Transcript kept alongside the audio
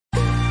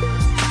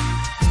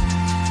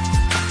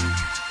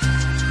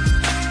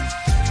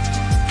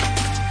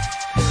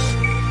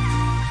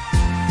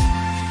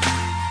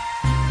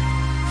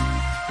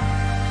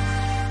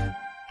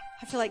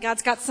like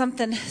God's got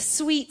something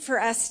sweet for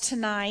us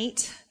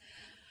tonight.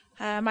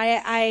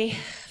 I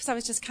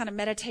was just kind of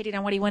meditating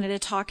on what he wanted to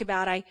talk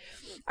about. I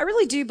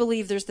really do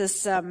believe there's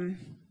this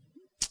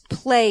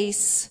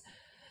place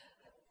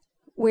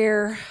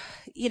where,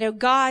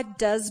 God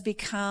does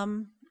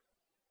become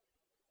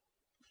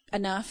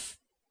enough,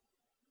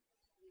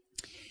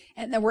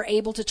 and that we're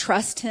able to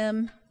trust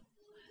him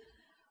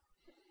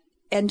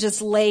and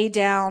just lay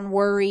down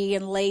worry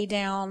and lay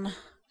down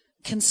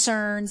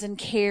concerns and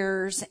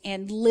cares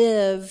and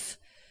live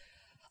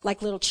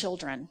like little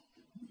children.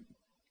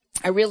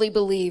 I really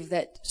believe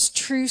that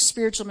true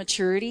spiritual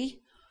maturity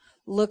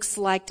looks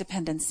like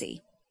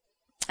dependency,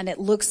 and it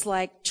looks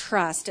like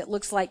trust. It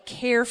looks like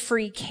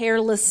carefree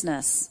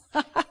carelessness.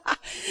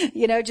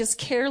 Just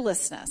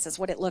carelessness is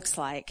what it looks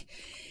like.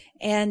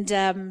 And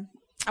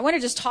I want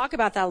to just talk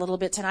about that a little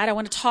bit tonight. I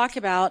want to talk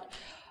about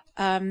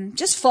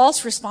just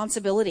false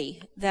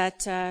responsibility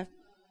that,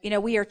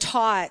 we are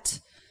taught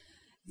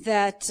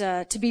that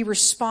to be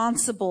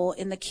responsible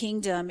in the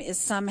kingdom is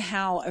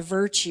somehow a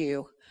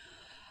virtue,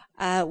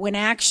 when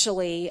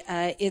actually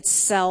it's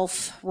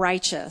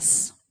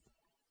self-righteous.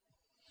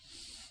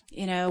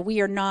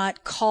 We are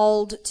not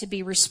called to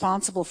be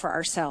responsible for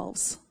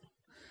ourselves.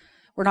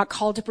 We're not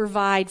called to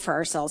provide for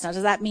ourselves. Now,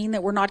 does that mean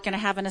that we're not going to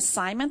have an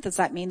assignment? Does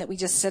that mean that we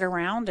just sit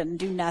around and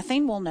do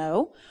nothing? Well,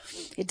 no.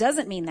 It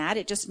doesn't mean that.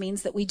 It just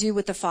means that we do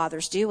what the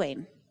Father's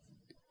doing.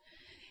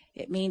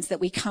 It means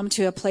that we come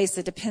to a place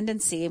of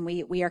dependency, and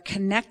we are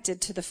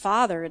connected to the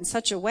Father in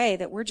such a way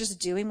that we're just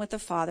doing what the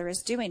Father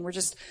is doing. We're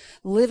just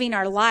living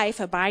our life,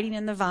 abiding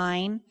in the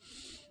vine,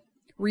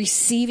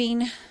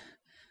 receiving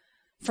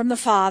from the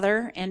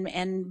Father,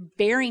 and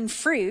bearing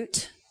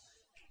fruit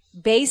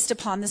based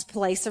upon this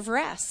place of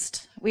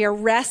rest. We are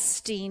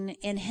resting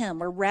in him.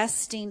 We're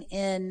resting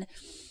in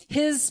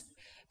his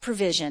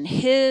provision.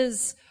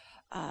 He's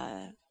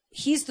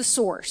the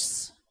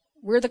source.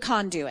 We're the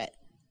conduit,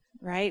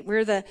 right?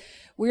 We're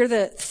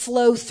the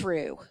flow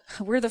through.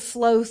 We're the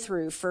flow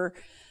through for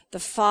the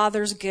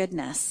Father's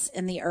goodness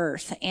in the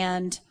earth.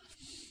 And,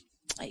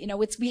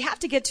 we have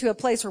to get to a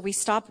place where we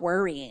stop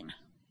worrying.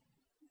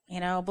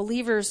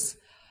 Believers,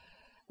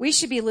 we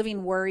should be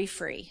living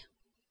worry-free.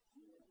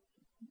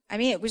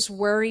 It was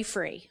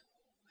worry-free.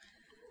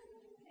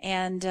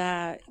 And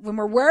when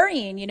we're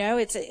worrying,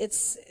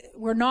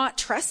 we're not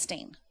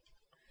trusting.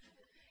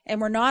 And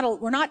we're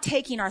not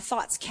taking our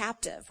thoughts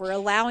captive. We're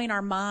allowing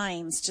our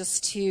minds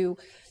just to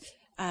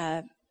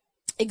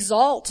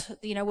exalt,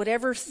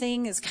 whatever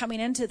thing is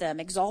coming into them,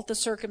 exalt the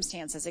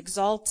circumstances,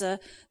 exalt the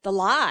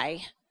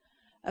lie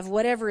of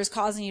whatever is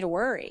causing you to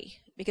worry.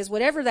 Because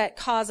whatever that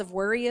cause of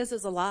worry is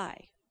a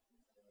lie.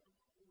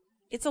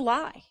 It's a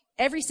lie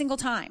every single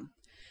time.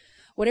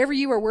 Whatever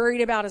you are worried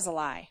about is a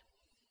lie.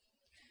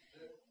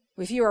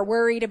 If you are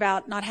worried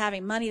about not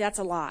having money, that's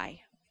a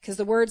lie. Because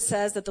the word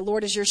says that the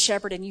Lord is your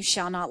shepherd and you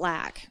shall not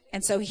lack.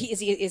 And so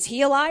is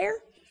he a liar?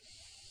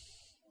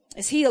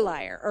 Is he a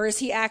liar? Or is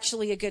he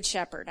actually a good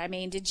shepherd?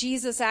 Did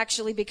Jesus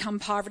actually become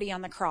poverty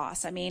on the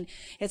cross?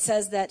 It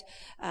says that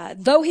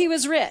though he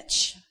was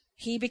rich,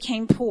 he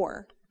became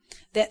poor,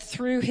 that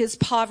through his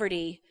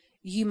poverty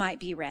you might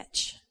be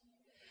rich.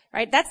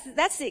 Right?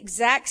 That's the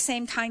exact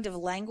same kind of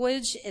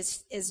language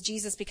as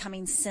Jesus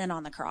becoming sin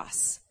on the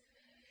cross.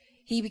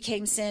 He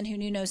became sin who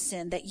knew no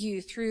sin, that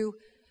you through,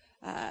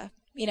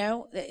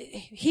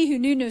 he who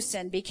knew no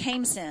sin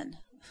became sin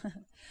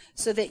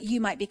so that you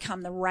might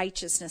become the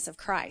righteousness of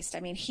Christ.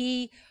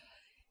 He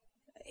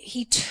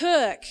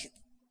took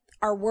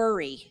our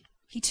worry.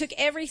 He took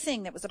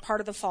everything that was a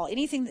part of the fall,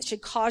 anything that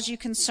should cause you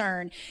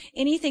concern,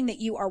 anything that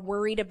you are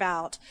worried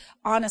about,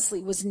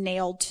 honestly, was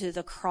nailed to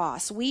the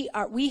cross.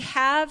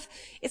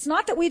 It's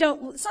not that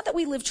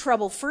we live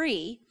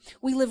trouble-free,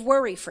 we live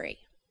worry-free.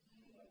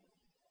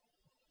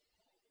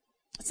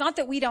 It's not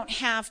that we don't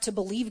have to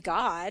believe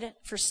God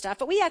for stuff,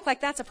 but we act like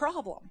that's a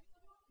problem.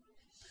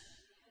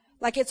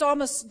 Like it's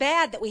almost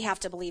bad that we have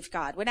to believe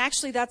God, when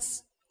actually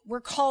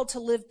we're called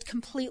to live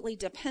completely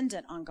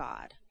dependent on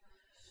God.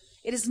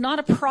 It is not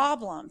a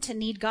problem to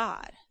need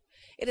God.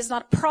 It is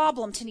not a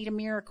problem to need a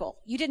miracle.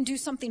 You didn't do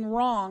something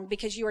wrong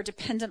because you are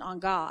dependent on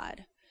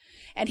God.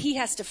 And he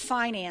has to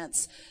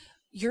finance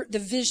the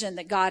vision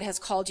that God has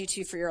called you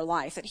to for your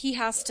life. That he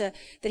has to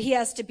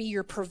be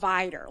your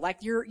provider. Like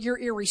you're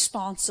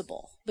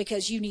irresponsible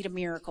because you need a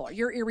miracle, or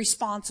you're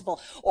irresponsible,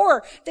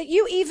 or that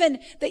you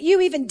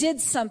even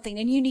did something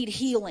and you need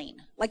healing.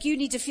 Like you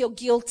need to feel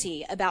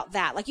guilty about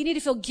that. Like you need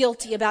to feel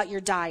guilty about your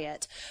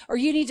diet, or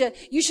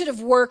you should have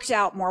worked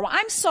out more. Well,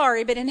 I'm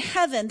sorry, but in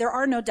heaven there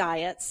are no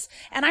diets,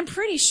 and I'm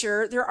pretty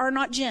sure there are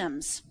not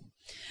gyms.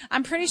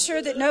 I'm pretty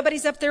sure that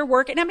nobody's up there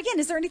working. Now, again,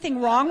 is there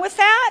anything wrong with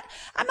that?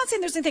 I'm not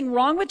saying there's anything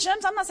wrong with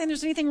gyms. I'm not saying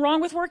there's anything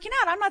wrong with working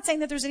out. I'm not saying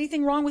that there's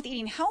anything wrong with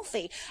eating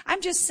healthy.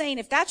 I'm just saying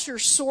if that's your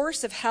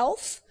source of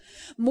health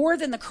more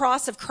than the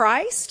cross of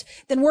Christ,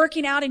 then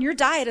working out and your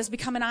diet has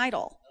become an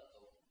idol.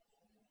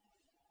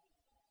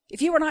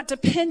 If you are not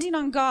depending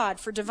on God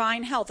for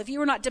divine health, if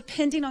you are not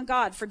depending on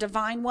God for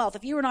divine wealth,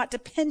 if you are not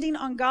depending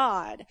on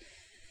God,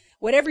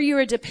 whatever you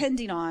are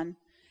depending on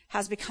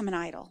has become an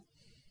idol.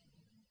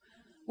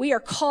 We are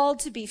called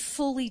to be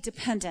fully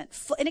dependent.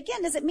 And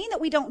again, does it mean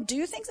that we don't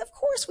do things? Of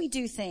course we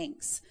do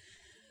things.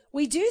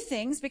 We do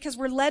things because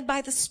we're led by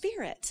the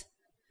Spirit.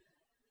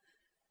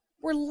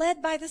 We're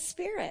led by the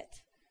Spirit.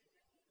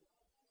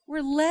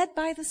 We're led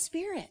by the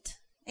Spirit.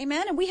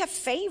 Amen? And we have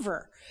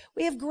favor.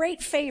 We have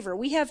great favor.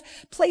 We have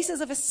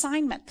places of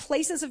assignment,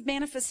 places of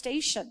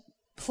manifestation,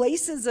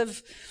 places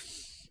of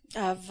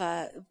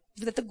that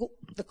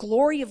the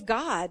glory of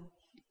God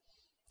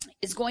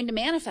is going to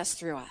manifest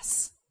through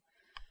us.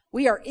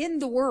 We are in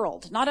the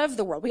world, not of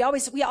the world. We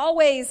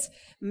always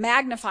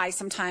magnify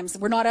sometimes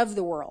we're not of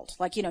the world.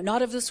 Like,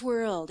 not of this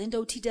world,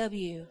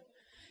 N-O-T-W.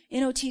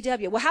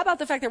 Well, how about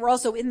the fact that we're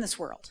also in this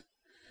world?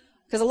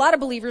 Because a lot of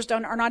believers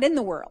are not in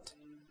the world.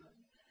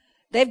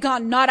 They've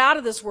gone not out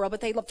of this world, but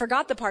they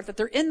forgot the part that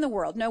they're in the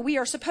world. No, we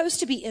are supposed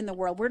to be in the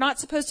world. We're not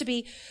supposed to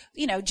be,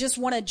 just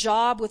want a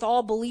job with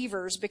all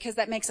believers because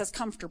that makes us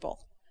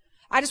comfortable.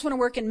 I just want to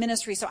work in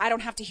ministry so I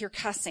don't have to hear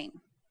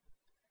cussing.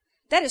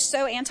 That is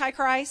so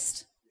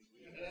antichrist.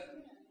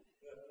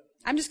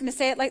 I'm just going to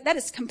say it like that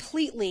is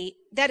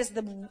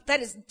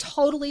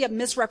totally a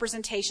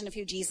misrepresentation of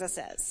who Jesus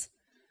is.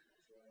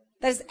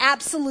 That is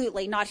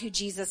absolutely not who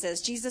Jesus is.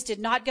 Jesus did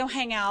not go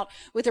hang out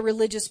with the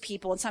religious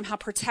people and somehow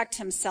protect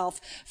himself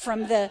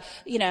from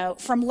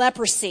from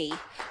leprosy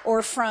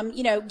or from,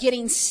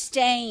 getting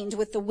stained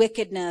with the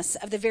wickedness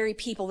of the very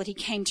people that he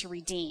came to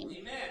redeem.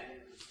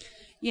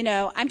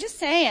 Amen. I'm just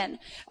saying,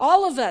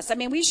 all of us,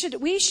 we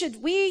should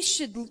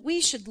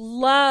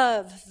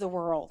love the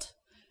world.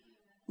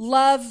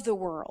 Love the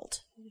world.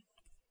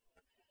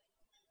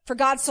 For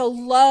God so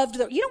loved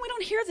we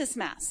don't hear this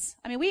mess.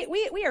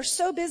 We are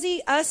so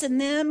busy, us and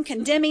them,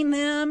 condemning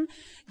them,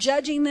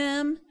 judging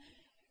them,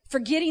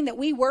 forgetting that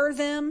we were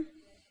them.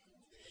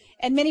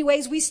 In many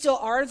ways, we still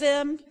are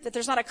them, that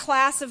there's not a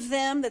class of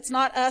them that's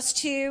not us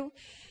too.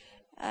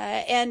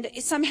 And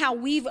somehow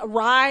we've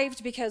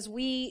arrived because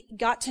we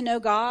got to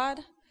know God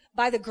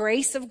by the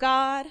grace of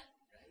God.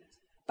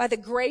 By the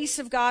grace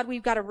of God,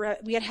 we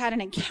had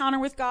an encounter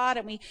with God,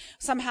 and we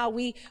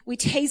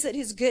tasted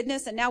his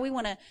goodness, and now we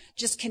want to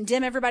just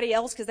condemn everybody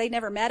else because they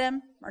never met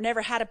him or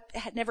never had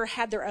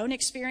their own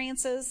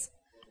experiences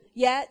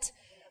yet,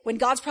 when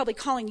God's probably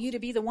calling you to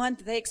be the one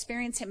that they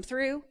experience him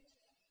through.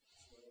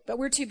 But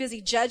we're too busy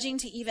judging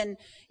to even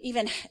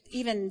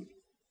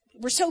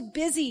we're so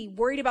busy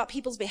worried about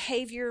people's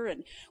behavior,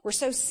 and we're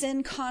so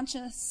sin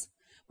conscious.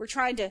 We're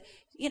trying to,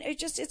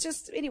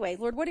 anyway,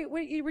 Lord,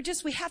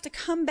 we have to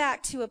come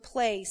back to a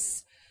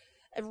place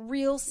of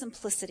real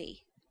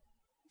simplicity,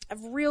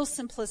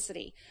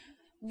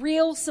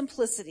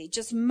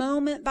 just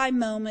moment by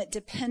moment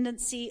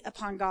dependency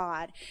upon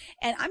God.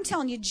 And I'm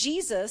telling you,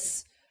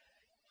 Jesus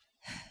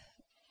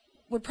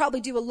would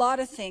probably do a lot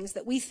of things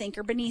that we think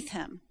are beneath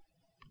him.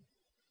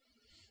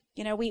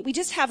 We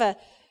just have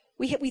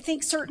we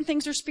think certain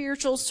things are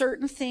spiritual,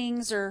 certain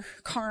things are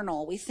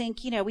carnal. We think,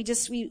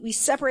 we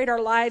separate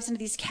our lives into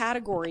these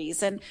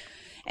categories. And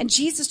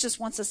Jesus just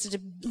wants us to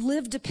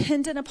live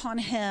dependent upon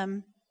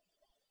him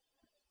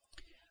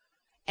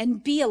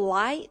and be a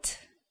light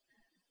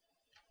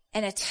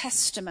and a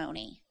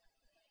testimony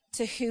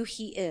to who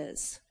he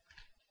is.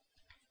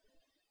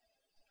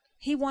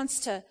 He wants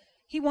to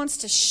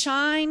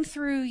shine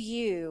through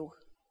you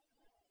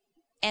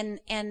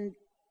and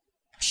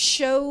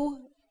show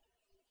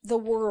the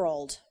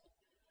world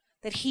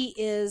that he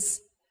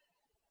is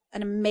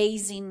an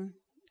amazing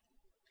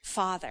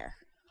Father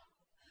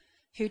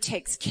who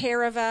takes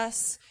care of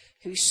us,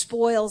 who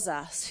spoils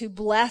us, who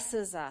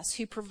blesses us,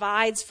 who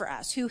provides for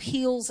us, who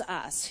heals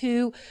us,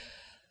 who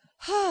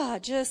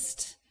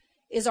just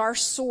is our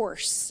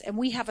source. And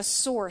we have a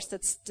source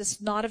that's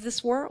just not of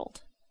this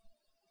world.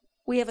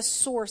 We have a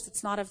source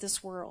that's not of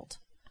this world.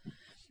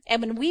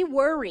 And when we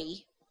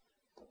worry,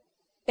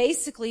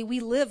 basically, we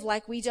live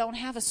like we don't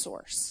have a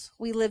source.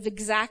 We live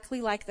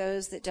exactly like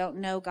those that don't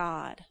know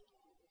God.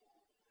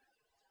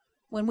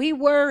 When we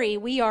worry,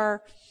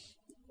 we're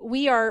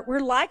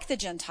like the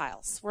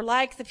Gentiles. We're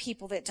like the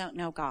people that don't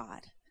know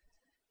God.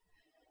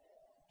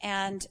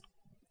 And,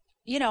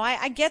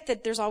 I get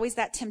that there's always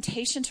that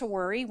temptation to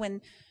worry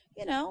when,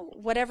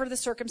 whatever the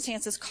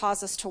circumstances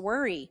cause us to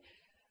worry.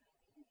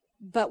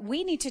 But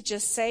we need to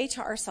just say to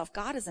ourselves,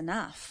 God is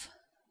enough.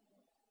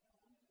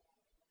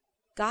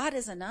 God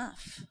is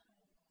enough.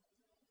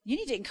 You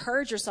need to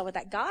encourage yourself with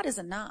that. God is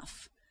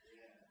enough.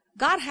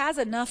 God has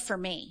enough for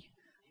me.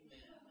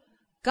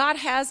 God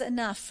has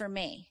enough for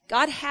me.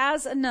 God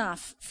has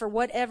enough for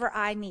whatever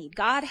I need.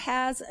 God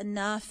has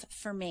enough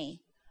for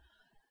me.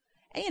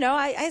 And,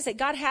 I say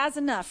God has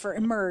enough for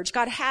Emerge.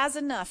 God has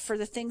enough for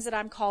the things that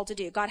I'm called to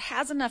do. God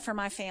has enough for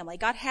my family.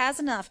 God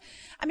has enough.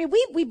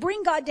 We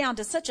bring God down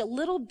to such a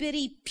little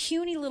bitty,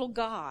 puny little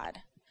God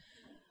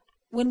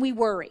when we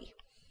worry.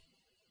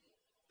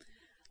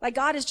 Like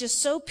God is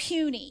just so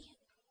puny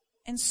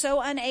and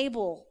so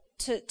unable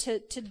to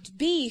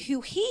be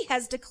who he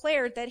has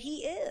declared that he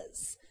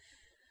is.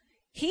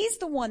 He's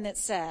the one that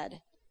said,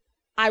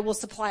 I will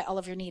supply all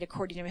of your need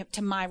according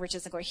to my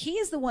riches and glory. He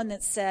is the one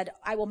that said,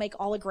 I will make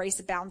all of grace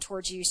abound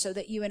towards you so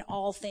that you in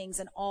all things,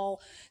 in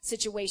all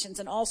situations,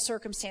 in all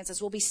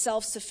circumstances will be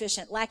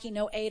self-sufficient, lacking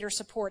no aid or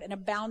support and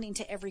abounding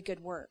to every good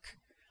work.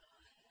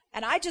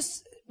 And I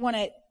just want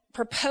to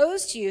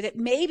propose to you that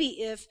maybe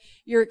if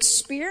you're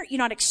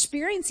not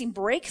experiencing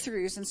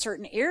breakthroughs in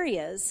certain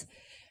areas,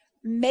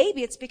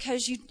 maybe it's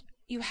because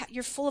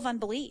you're full of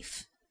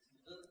unbelief.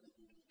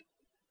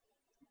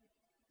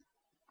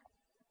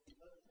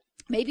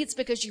 Maybe it's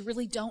because you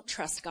really don't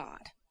trust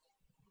God.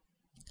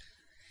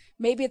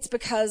 Maybe it's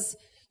because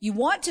you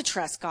want to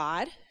trust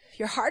God.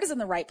 Your heart is in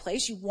the right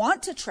place. You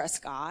want to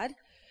trust God,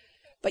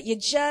 but you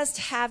just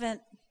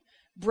haven't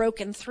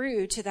broken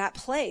through to that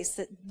place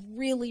that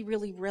really,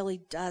 really, really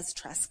does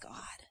trust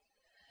God.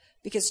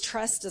 Because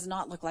trust does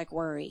not look like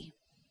worry.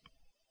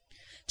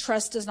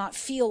 Trust does not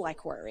feel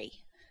like worry.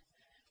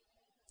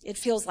 It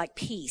feels like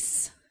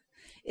peace.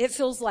 It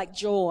feels like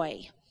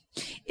joy.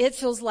 It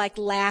feels like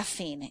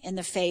laughing in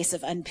the face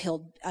of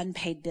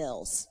unpaid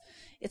bills.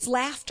 It's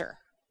laughter.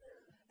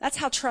 That's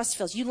how trust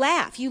feels. You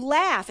laugh. You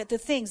laugh at the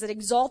things that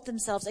exalt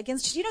themselves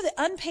against. You know that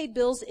unpaid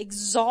bills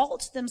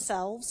exalt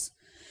themselves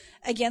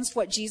against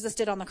what Jesus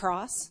did on the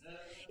cross?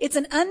 It's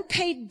an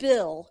unpaid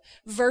bill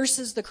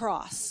versus the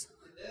cross.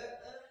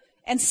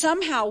 And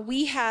somehow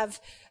we have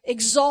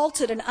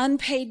exalted an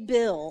unpaid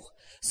bill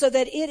so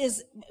that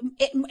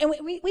and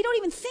we don't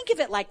even think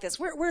of it like this.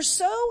 We're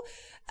so,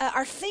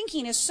 our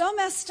thinking is so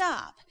messed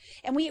up.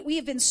 And we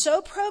have been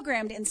so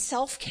programmed in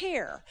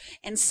self-care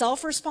and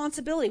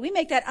self-responsibility. We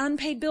make that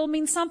unpaid bill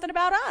mean something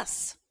about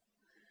us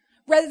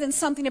rather than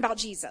something about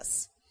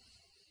Jesus.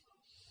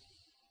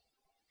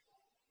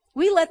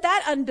 We let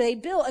that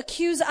unpaid bill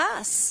accuse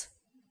us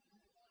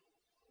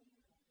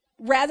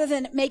rather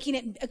than making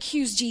it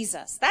accuse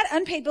Jesus. That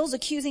unpaid bill is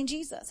accusing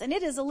Jesus, and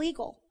it is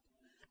illegal.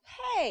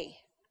 Hey,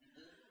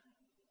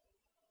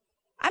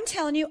 I'm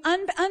telling you,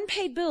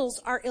 unpaid bills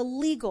are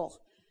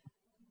illegal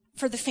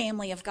for the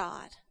family of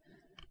God.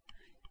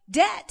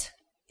 Debt,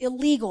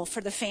 illegal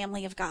for the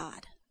family of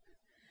God.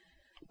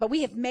 But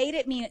we have made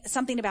it mean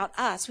something about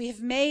us. We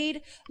have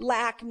made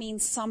lack mean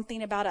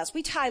something about us.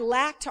 We tie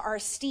lack to our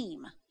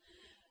esteem.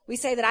 We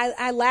say that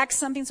I lack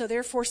something, so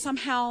therefore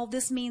somehow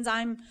this means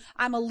I'm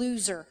a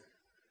loser.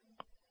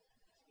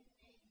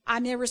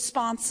 I'm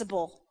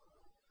irresponsible.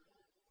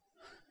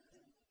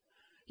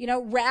 You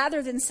know,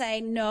 rather than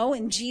saying, no,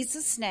 in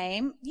Jesus'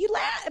 name, you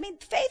laugh. I mean,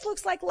 faith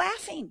looks like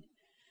laughing.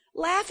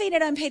 Laughing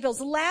at unpaid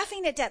bills,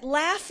 laughing at debt,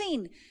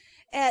 laughing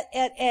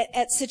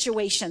at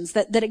situations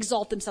that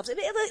exalt themselves.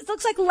 It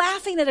looks like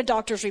laughing at a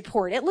doctor's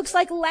report. It looks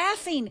like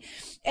laughing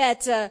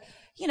at,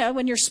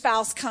 when your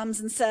spouse comes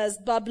and says,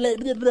 blah, blah,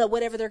 blah, blah,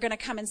 whatever they're going to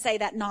come and say,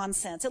 that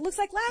nonsense. It looks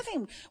like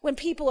laughing when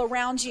people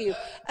around you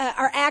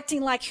are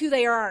acting like who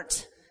they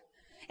aren't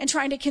and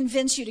trying to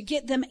convince you to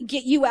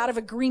get you out of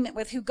agreement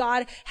with who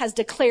God has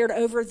declared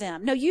over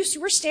them. No,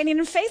 we're standing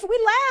in faith. We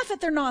laugh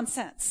at their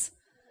nonsense.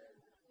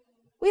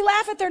 We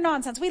laugh at their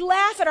nonsense. We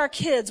laugh at our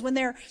kids when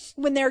they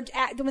are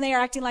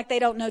acting like they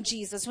don't know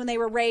Jesus, when they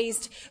were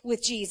raised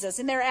with Jesus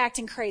and they're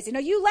acting crazy. No,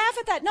 you laugh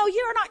at that. No,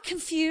 you are not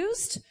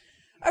confused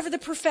over the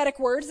prophetic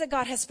words that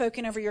God has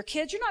spoken over your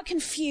kids. You're not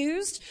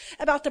confused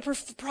about the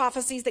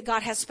prophecies that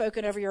God has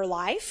spoken over your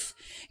life.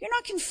 You're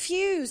not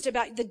confused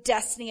about the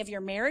destiny of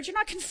your marriage. You're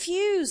not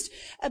confused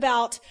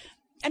about,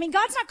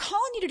 God's not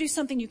calling you to do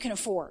something you can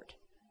afford.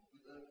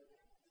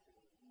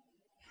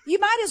 You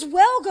might as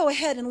well go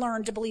ahead and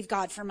learn to believe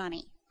God for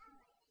money.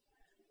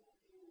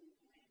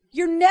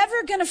 You're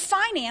never going to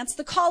finance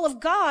the call of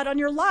God on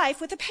your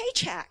life with a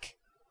paycheck.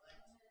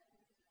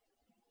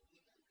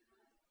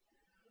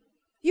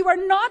 You are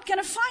not going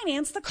to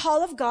finance the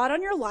call of God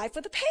on your life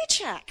with a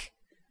paycheck.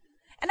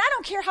 And I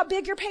don't care how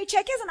big your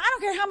paycheck is, and I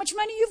don't care how much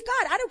money you've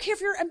got. I don't care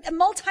if you're a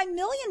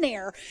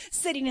multimillionaire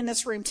sitting in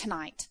this room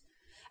tonight.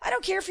 I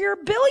don't care if you're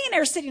a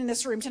billionaire sitting in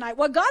this room tonight.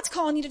 What God's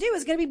calling you to do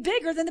is going to be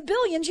bigger than the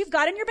billions you've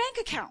got in your bank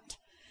account.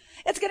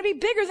 It's going to be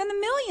bigger than the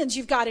millions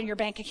you've got in your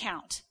bank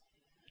account.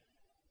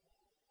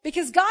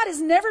 Because God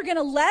is never going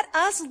to let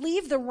us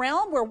leave the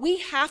realm where we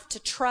have to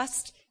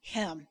trust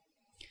Him.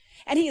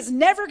 And He is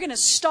never going to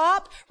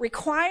stop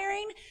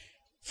requiring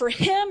for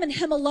Him and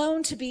Him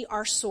alone to be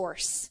our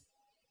source.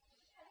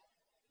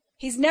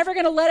 He's never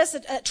going to let us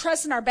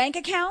trust in our bank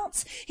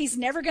accounts. He's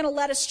never going to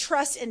let us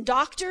trust in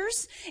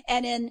doctors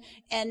and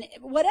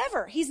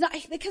whatever. He's not,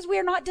 because we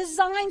are not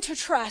designed to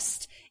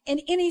trust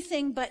in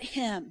anything but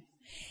Him.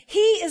 He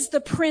is the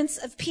Prince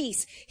of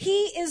Peace.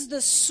 He is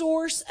the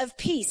source of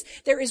peace.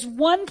 There is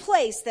one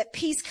place that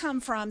peace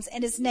comes from,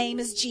 and His name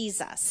is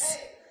Jesus.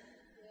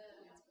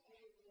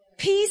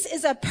 Peace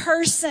is a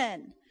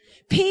person.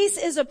 Peace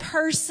is a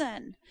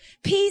person.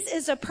 Peace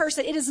is a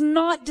person. It is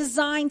not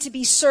designed to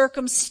be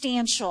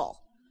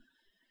circumstantial.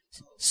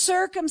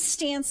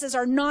 Circumstances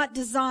are not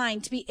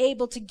designed to be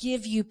able to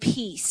give you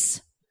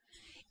peace.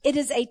 It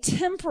is a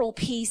temporal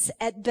peace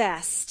at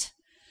best,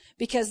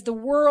 because the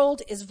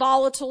world is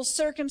volatile,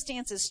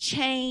 circumstances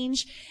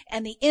change,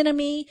 and the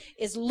enemy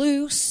is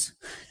loose,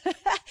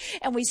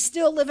 and we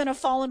still live in a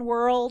fallen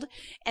world,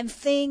 and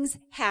things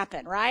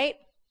happen, right?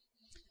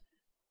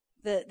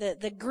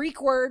 The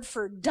Greek word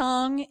for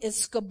dung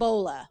is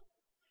scabola,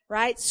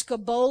 right?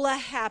 Scabola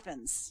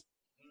happens.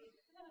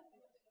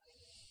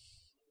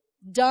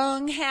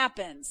 Dung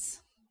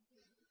happens.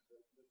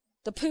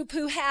 The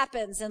poo-poo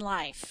happens in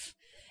life.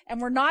 And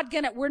we're not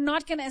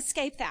gonna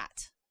escape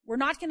that. We're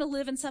not gonna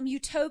live in some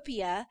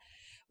utopia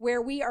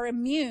where we are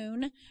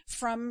immune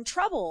from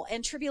trouble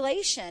and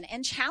tribulation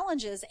and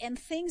challenges and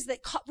things that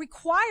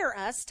require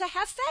us to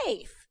have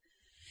faith.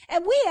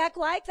 And we act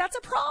like that's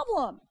a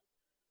problem.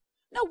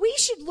 No, we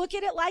should look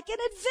at it like an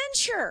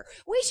adventure.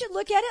 We should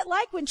look at it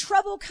like when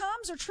trouble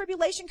comes or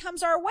tribulation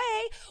comes our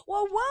way,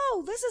 well,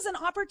 whoa, this is an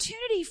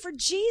opportunity for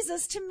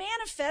Jesus to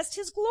manifest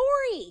his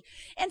glory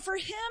and for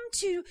him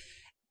to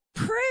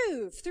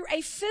prove through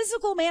a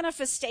physical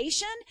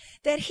manifestation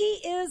that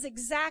he is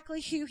exactly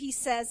who he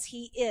says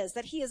he is,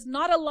 that he is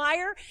not a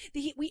liar.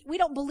 We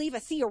don't believe a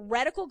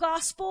theoretical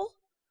gospel.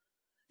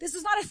 This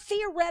is not a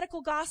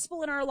theoretical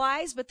gospel in our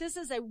lives, but this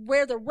is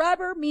where the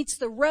rubber meets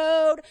the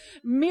road,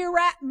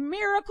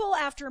 miracle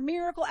after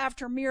miracle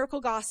after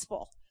miracle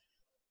gospel.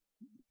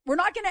 We're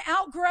not going to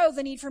outgrow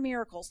the need for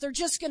miracles. They're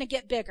just going to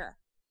get bigger.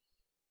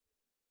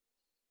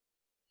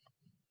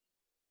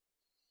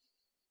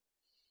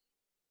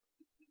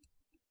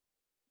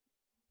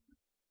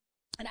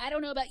 And I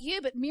don't know about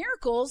you, but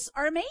miracles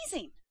are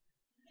amazing.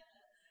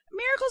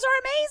 Miracles are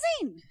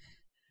amazing.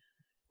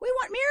 We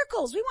want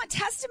miracles. We want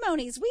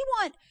testimonies. We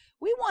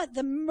want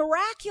the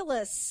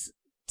miraculous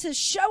to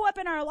show up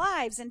in our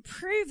lives and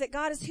prove that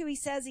God is who he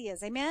says he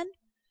is. Amen?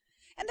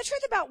 And the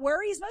truth about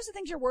worry is most of the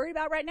things you're worried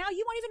about right now,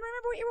 you won't even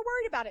remember what you were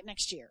worried about it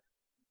next year.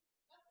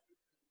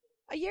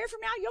 A year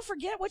from now, you'll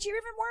forget what you were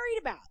even worried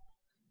about.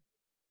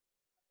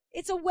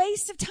 It's a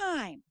waste of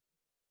time.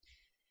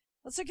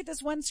 Let's look at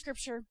this one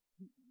scripture.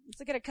 Let's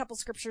look at a couple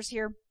scriptures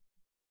here.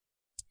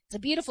 It's a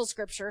beautiful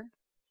scripture.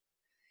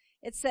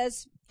 It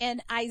says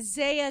in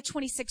Isaiah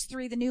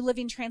 26:3, the New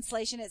Living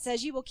Translation, it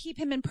says, you will keep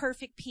him in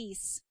perfect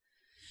peace.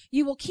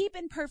 You will keep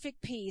in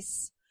perfect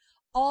peace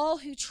all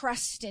who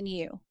trust in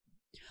you,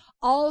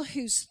 all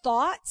whose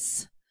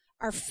thoughts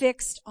are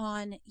fixed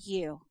on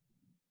you.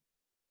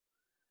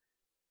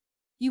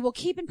 You will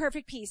keep in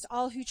perfect peace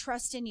all who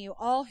trust in you,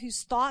 all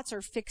whose thoughts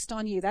are fixed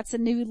on you. That's a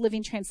New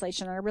Living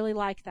Translation, and I really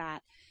like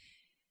that.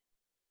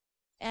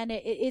 And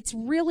it's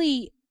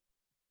really,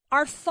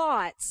 our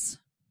thoughts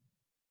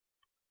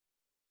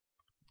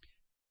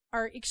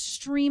are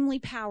extremely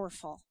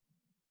powerful.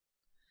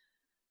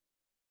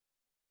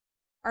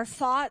 Our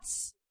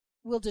thoughts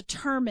will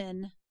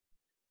determine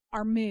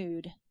our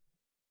mood.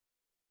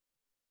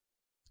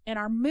 And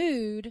our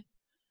mood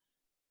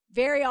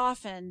very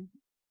often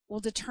will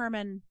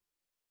determine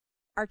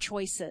our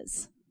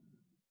choices.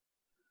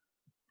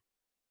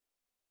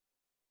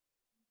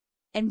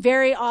 And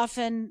very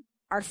often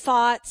our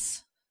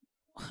thoughts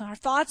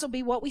will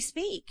be what we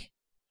speak.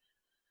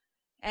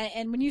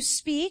 And when you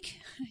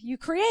speak, you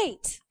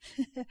create.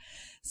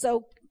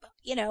 So,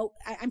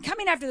 I'm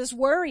coming after this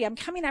worry. I'm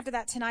coming after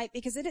that tonight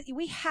because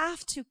we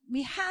have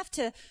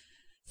to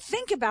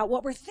think about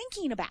what we're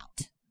thinking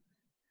about.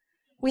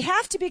 We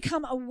have to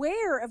become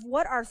aware of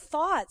what our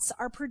thoughts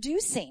are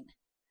producing.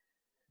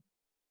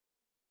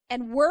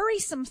 And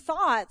worrisome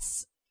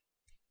thoughts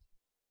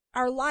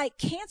are like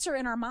cancer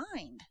in our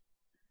mind.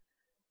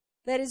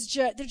 That is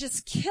they're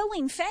just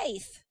killing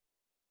faith.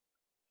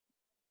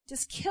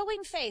 Just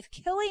killing faith,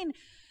 killing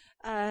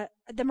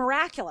the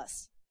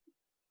miraculous.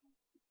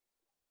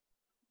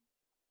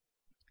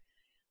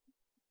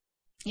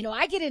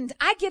 I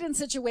get in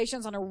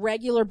situations on a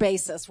regular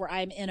basis where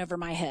I'm in over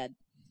my head.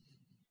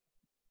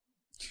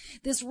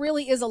 This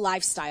really is a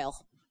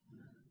lifestyle.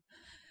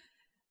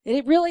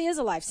 It really is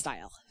a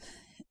lifestyle.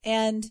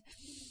 And,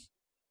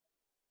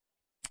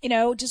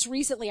 just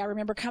recently I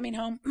remember coming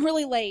home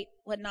really late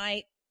one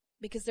night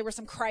because there was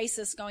some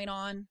crisis going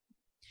on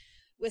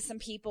with some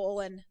people,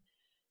 and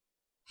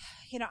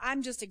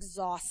I'm just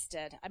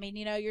exhausted. I mean,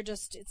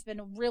 it's been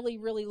a really,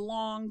 really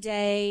long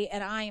day,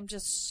 and I am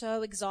just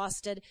so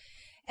exhausted.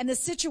 And the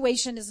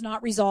situation is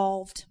not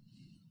resolved,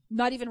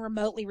 not even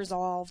remotely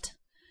resolved.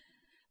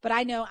 But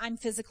I know I'm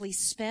physically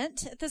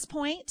spent at this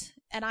point,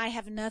 and I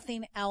have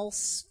nothing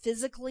else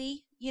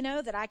physically,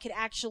 that I could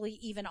actually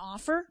even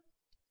offer.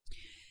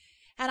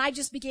 And I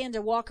just began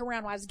to walk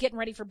around while I was getting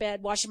ready for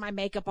bed, washing my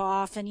makeup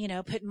off and,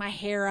 putting my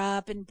hair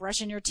up and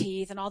brushing your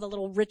teeth and all the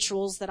little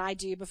rituals that I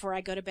do before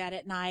I go to bed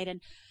at night.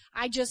 And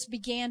I just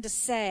began to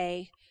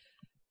say,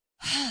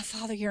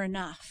 Father, you're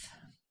enough.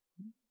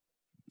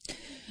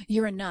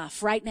 You're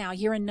enough. Right now,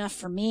 you're enough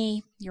for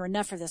me. You're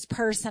enough for this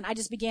person. I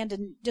just began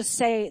to just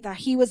say that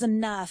he was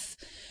enough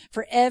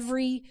for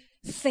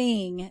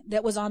everything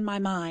that was on my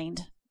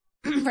mind,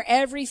 for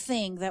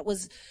everything that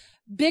was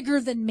bigger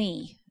than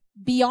me,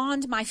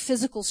 beyond my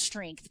physical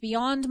strength,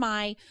 beyond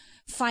my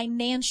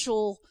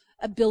financial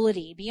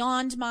ability,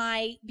 beyond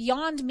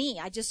me.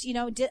 I just,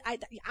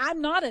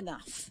 I'm not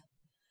enough.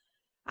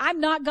 I'm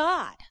not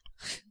God,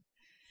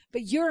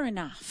 but you're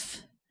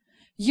enough.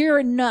 You're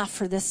enough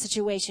for this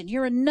situation.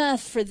 You're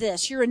enough for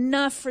this. You're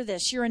enough for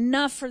this. You're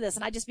enough for this.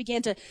 And I just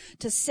began to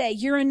say,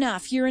 you're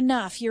enough. You're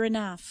enough. You're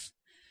enough.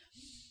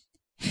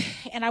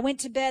 And I went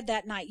to bed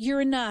that night.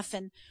 You're enough.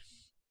 And,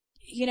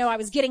 I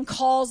was getting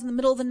calls in the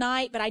middle of the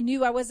night, but I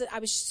knew I was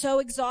so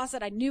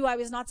exhausted. I knew I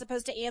was not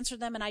supposed to answer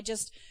them. And I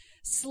just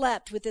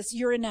slept with this,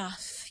 you're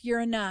enough. You're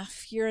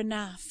enough. You're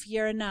enough.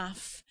 You're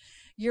enough.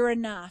 You're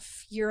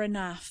enough. You're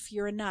enough.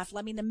 You're enough.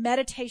 Let me, the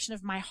meditation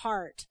of my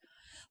heart,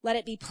 let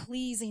it be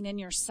pleasing in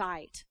your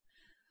sight.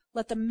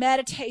 Let the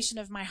meditation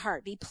of my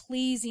heart be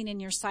pleasing in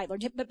your sight,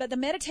 Lord. But the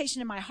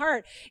meditation in my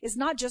heart is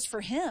not just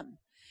for him.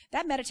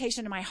 That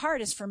meditation in my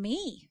heart is for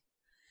me.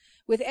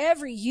 With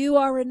every you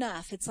are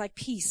enough, it's like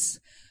peace.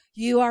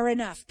 You are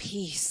enough,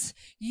 peace.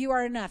 You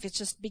are enough. It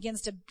just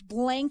begins to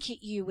blanket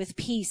you with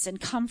peace and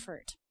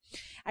comfort.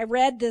 I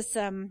read this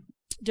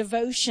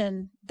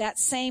devotion that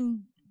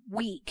same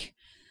week.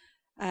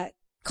 I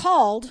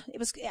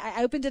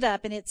opened it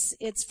up, and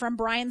it's from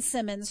Brian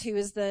Simmons, who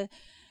is the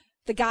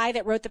guy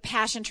that wrote the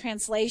Passion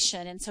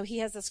Translation. And so he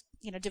has this,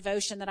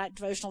 devotional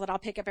that I'll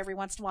pick up every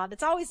once in a while.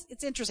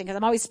 It's interesting because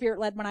I'm always spirit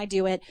led when I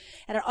do it.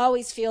 And it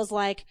always feels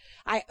like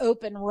I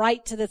open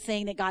right to the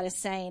thing that God is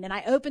saying. And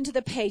I opened to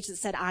the page that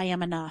said, I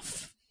am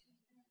enough.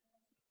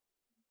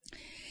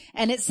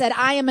 And it said,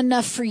 I am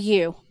enough for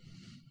you.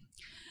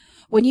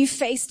 When you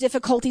face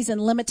difficulties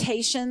and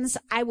limitations,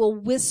 I will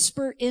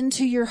whisper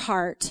into your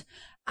heart,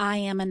 I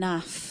am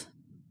enough.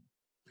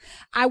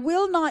 I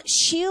will not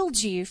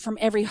shield you from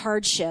every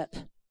hardship,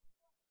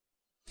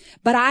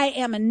 but I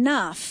am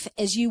enough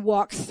as you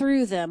walk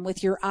through them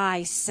with your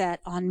eyes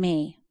set on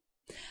me.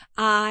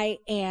 I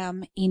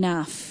am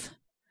enough.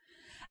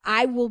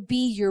 I will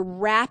be your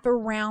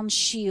wraparound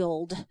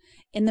shield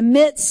in the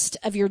midst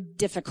of your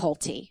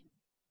difficulty.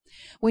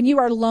 When you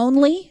are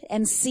lonely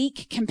and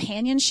seek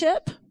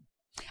companionship,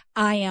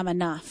 I am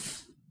enough.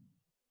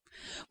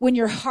 When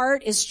your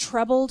heart is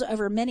troubled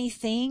over many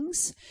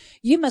things,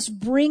 you must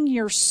bring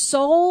your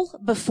soul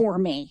before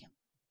me,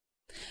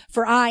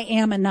 for I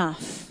am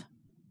enough.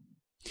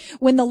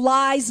 When the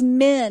lies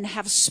men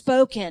have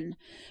spoken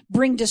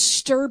bring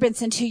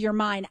disturbance into your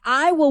mind,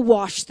 I will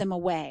wash them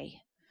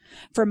away,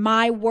 for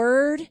my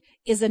word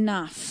is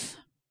enough.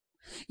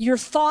 Your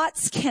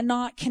thoughts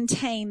cannot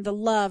contain the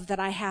love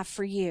that I have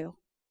for you,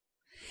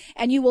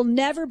 and you will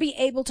never be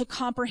able to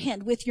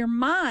comprehend with your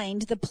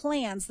mind the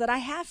plans that I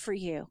have for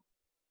you.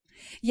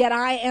 Yet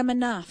I am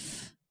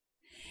enough.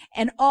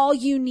 And all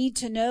you need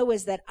to know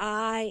is that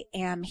I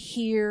am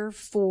here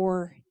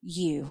for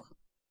you.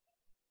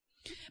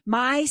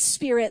 My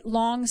spirit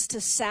longs to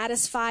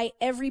satisfy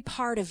every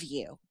part of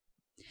you.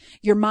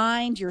 Your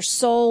mind, your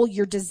soul,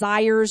 your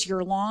desires,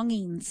 your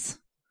longings.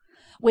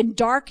 When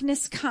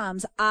darkness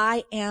comes,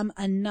 I am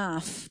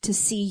enough to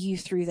see you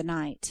through the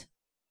night.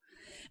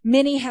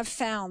 Many have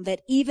found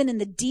that even in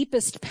the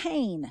deepest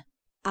pain,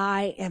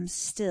 I am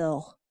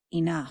still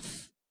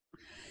enough.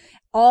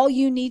 All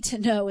you need to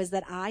know is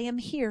that I am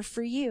here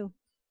for you.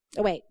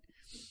 Oh, wait.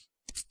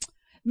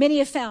 Many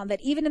have found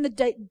that even in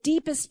the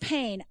deepest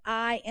pain,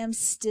 I am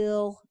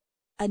still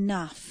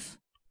enough.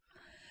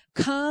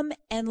 Come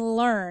and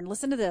learn.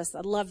 Listen to this.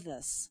 I love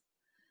this.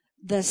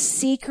 The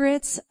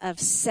secrets of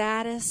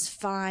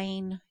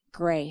satisfying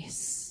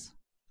grace.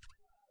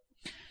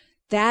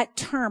 That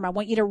term, I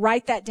want you to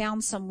write that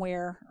down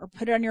somewhere or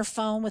put it on your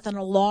phone with an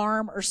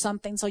alarm or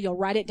something so you'll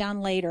write it down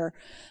later.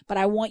 But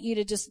I want you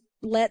to just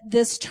let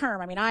this term,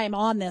 I am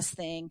on this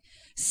thing,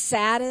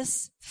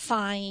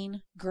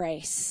 satisfying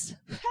grace.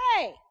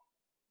 Hey!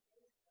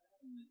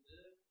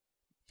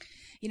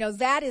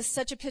 That is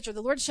such a picture.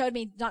 The Lord showed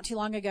me not too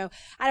long ago.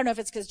 I don't know if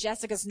it's because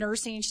Jessica's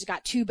nursing. She's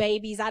got 2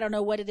 babies. I don't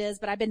know what it is,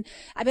 but I've been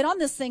on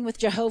this thing with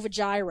Jehovah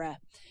Jireh,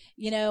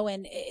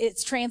 and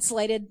it's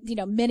translated,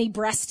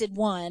 many-breasted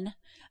one.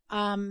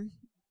 But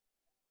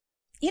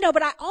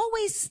I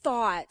always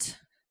thought,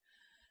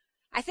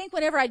 I think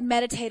whenever I'd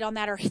meditate on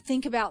that or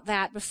think about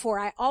that before,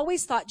 I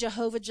always thought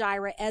Jehovah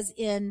Jireh as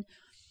in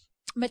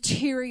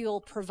material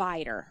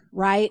provider,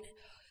 right?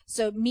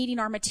 So meeting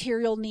our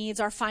material needs,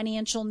 our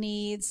financial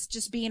needs,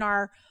 just being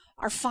our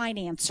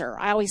financer.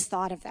 I always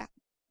thought of that.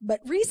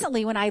 But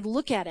recently when I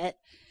look at it,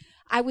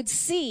 I would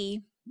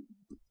see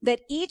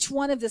that each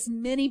one of this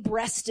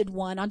many-breasted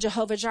one on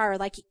Jehovah Jireh,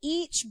 like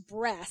each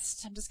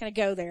breast, I'm just going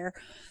to go there,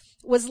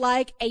 was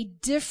like a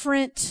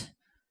different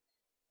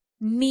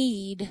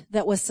need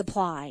that was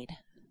supplied.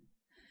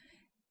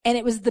 And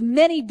it was the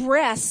many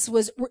breasts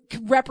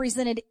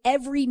represented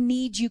every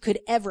need you could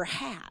ever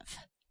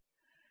have.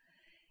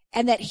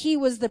 And that he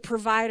was the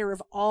provider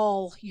of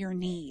all your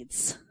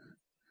needs.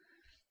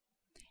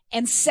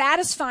 And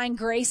satisfying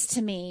grace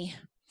to me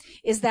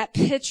is that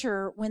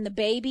picture when the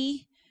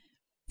baby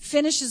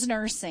finishes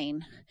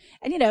nursing.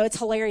 And it's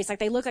hilarious. Like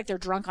they look like they're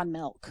drunk on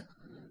milk.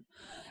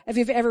 If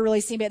you've ever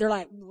really seen it, they're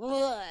like,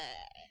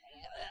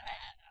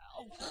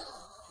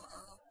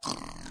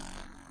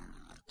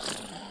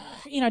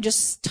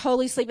 just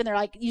totally sleeping. They're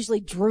like usually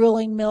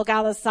drooling milk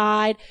out of the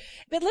side.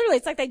 But literally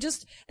it's like they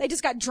just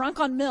got drunk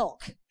on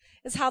milk.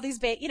 is how these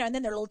babies, and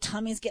then their little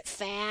tummies get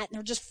fat, and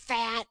they're just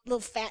fat, little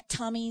fat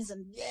tummies,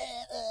 and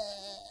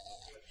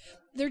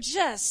they're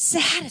just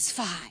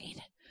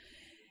satisfied.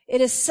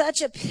 It is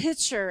such a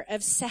picture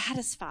of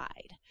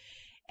satisfied.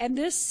 And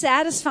this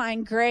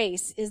satisfying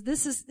grace is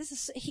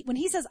when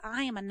he says,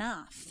 I am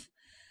enough,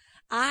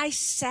 I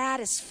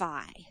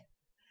satisfy.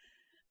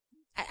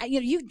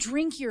 You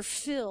drink your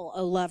fill,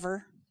 O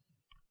lover.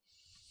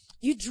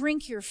 You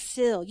drink your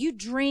fill. You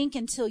drink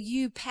until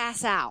you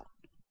pass out.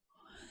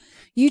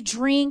 You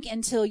drink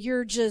until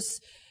you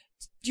just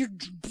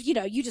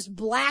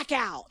black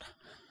out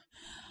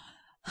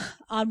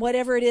on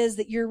whatever it is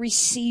that you're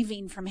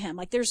receiving from him.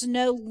 Like there's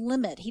no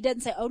limit. He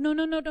doesn't say, oh,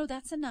 no,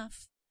 that's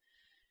enough.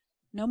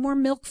 No more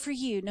milk for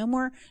you. No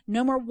more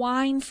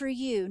wine for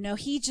you. No,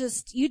 you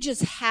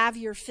just have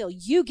your fill.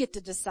 You get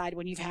to decide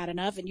when you've had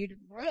enough, and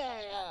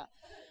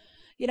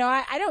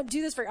I don't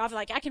do this very often.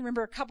 Like I can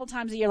remember a couple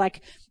times a year,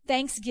 like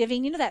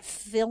Thanksgiving, that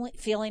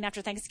feeling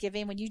after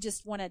Thanksgiving when you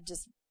just want to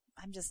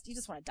you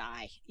just want to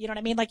die. You know what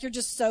I mean? Like you're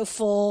just so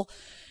full.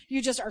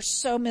 You just are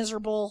so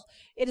miserable.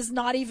 It's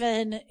not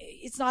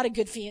a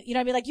good feeling. You know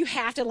what I mean? Like you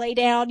have to lay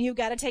down. You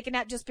got to take a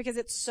nap just because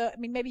it's so,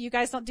 maybe you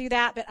guys don't do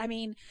that, but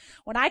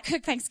when I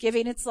cook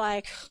Thanksgiving, it's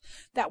like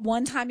that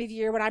one time of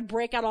year when I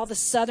break out all the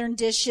Southern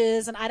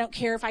dishes, and I don't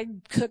care if I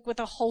cook with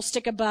a whole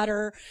stick of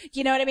butter.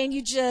 You know what I mean?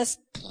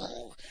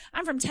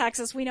 I'm from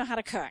Texas. We know how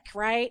to cook,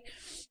 right?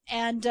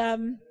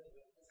 And,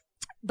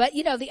 but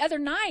the other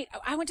night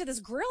I went to this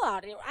grill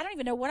out. I don't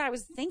even know what I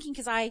was thinking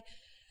because I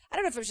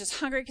don't know if I was just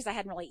hungry because I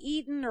hadn't really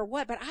eaten or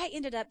what, but I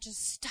ended up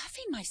just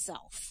stuffing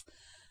myself.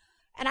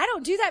 And I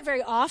don't do that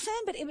very often,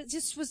 but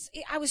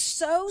I was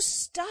so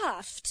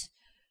stuffed.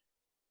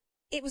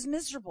 It was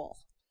miserable.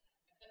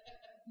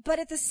 But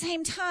at the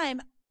same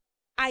time,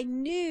 I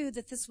knew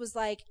that this was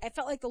I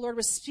felt like the Lord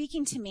was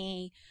speaking to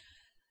me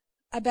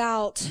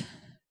about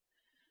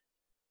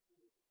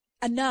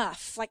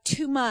enough, like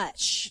too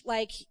much,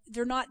 like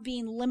there not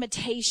being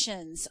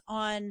limitations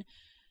on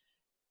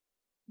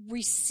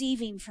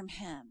receiving from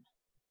him.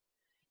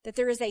 That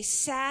there is a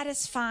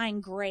satisfying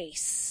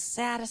grace.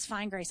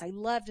 I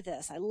loved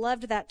this. I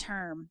loved that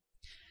term.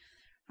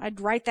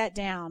 I'd write that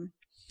down.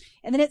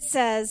 And then it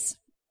says,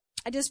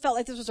 I just felt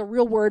like this was a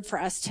real word for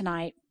us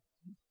tonight.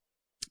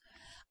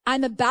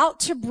 I'm about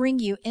to bring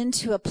you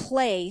into a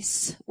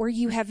place where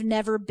you have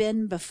never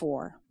been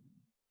before.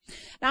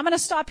 Now I'm going to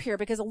stop here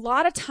because a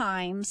lot of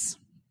times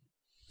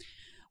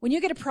when you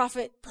get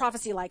a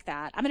prophecy like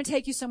that, I'm going to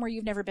take you somewhere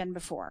you've never been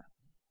before.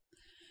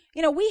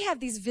 We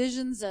have these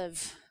visions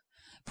of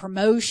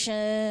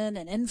promotion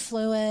and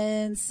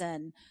influence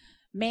and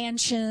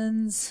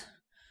mansions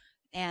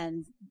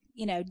and,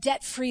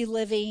 debt-free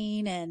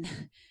living and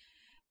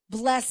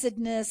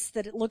blessedness,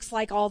 that it looks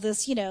like all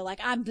this, like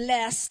I'm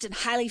blessed and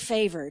highly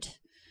favored,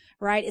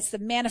 right? It's the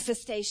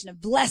manifestation of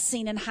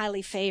blessing and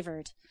highly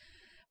favored.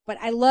 But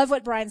I love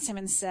what Brian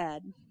Simmons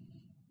said.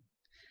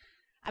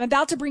 I'm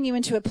about to bring you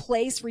into a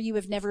place where you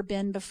have never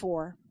been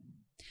before.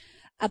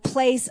 A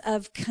place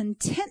of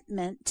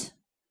contentment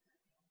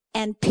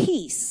and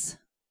peace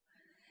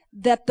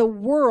that the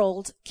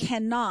world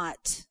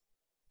cannot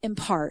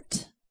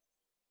impart.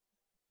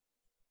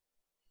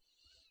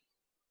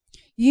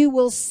 You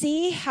will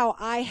see how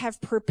I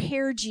have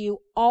prepared you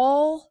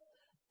all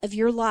of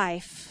your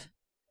life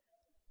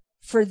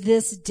for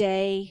this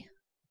day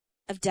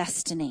of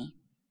destiny.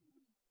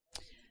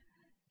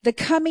 The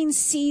coming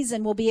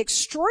season will be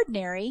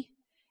extraordinary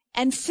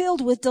and filled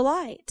with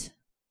delight.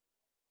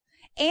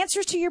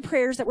 Answers to your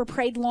prayers that were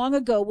prayed long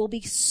ago will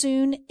be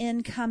soon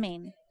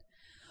incoming.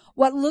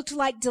 What looked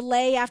like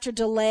delay after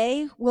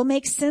delay will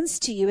make sense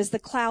to you as the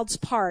clouds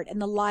part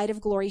and the light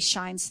of glory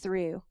shines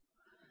through.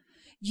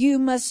 You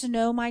must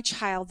know, my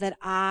child, that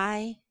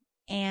I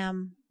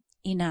am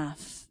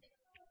enough.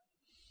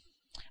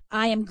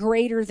 I am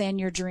greater than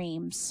your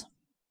dreams,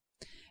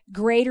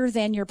 greater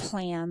than your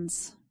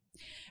plans,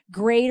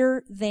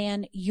 greater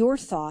than your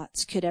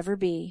thoughts could ever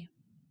be.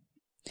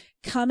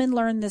 Come and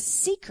learn the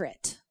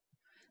secret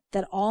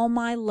that all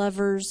my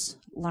lovers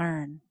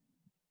learn.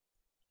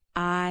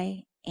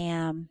 I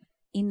am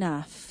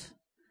enough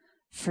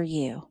for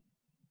you.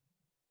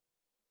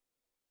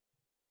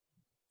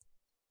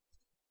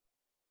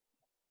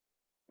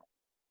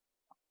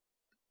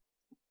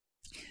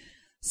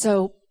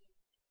 So,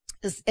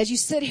 as you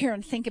sit here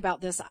and think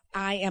about this,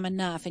 I am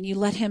enough, and you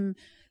let him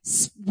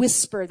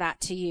whisper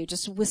that to you,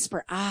 just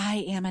whisper,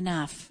 I am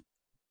enough.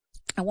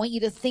 I want you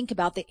to think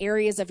about the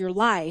areas of your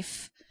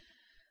life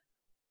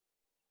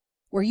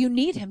where you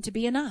need him to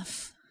be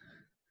enough.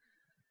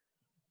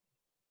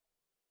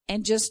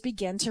 And just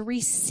begin to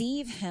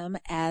receive him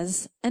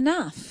as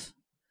enough.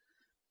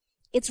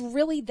 It's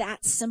really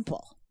that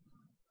simple.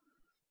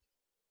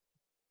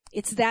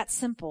 It's that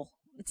simple.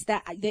 It's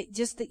that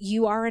just that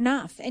you are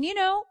enough. And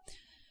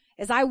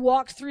as I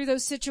walked through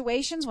those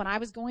situations when I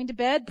was going to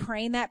bed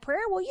praying that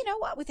prayer, well, you know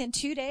what? Within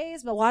 2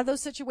 days, a lot of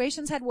those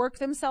situations had worked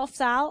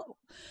themselves out.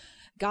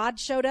 God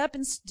showed up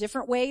in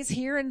different ways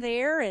here and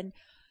there. And,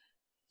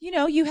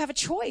 you have a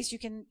choice. You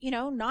can,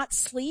 not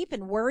sleep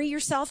and worry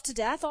yourself to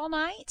death all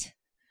night,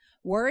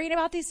 worrying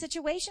about these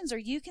situations, or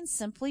you can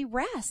simply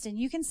rest and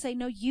you can say,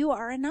 no, you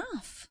are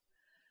enough.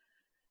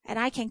 And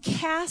I can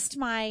cast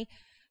my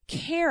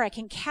care, I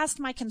can cast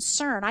my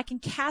concern, I can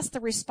cast the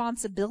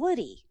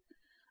responsibility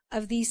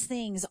of these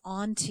things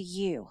onto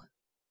you.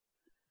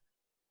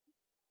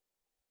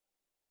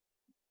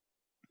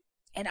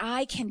 And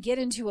I can get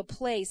into a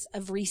place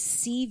of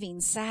receiving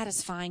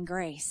satisfying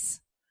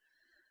grace.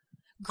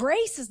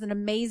 Grace is an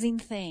amazing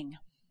thing.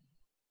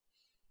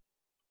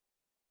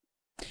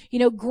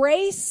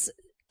 Grace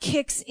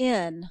kicks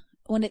in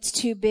when it's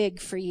too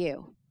big for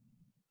you.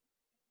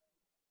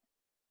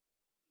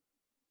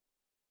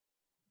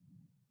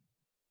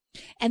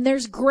 And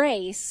there's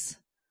grace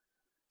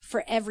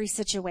for every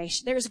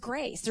situation. There's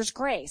grace.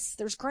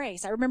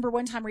 I remember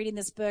one time reading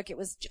this book. It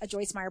was a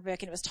Joyce Meyer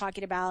book, and it was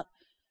talking about,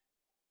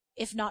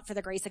 if not for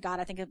the grace of God,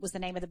 I think it was the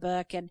name of the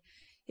book. And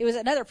it was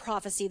another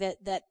prophecy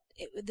that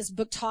this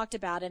book talked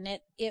about. And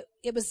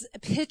it was a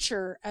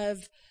picture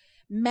of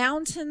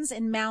mountains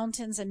and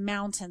mountains and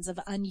mountains of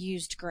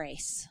unused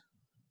grace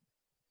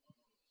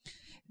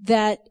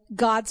that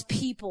God's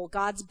people,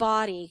 God's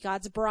body,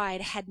 God's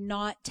bride had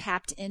not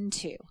tapped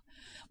into.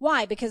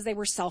 Why? Because they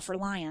were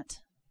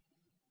self-reliant.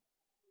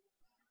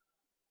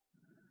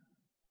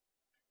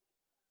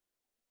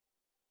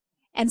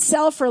 And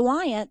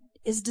self-reliant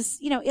is just,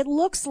 it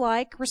looks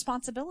like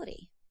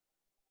responsibility.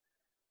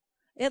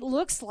 It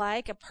looks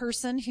like a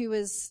person who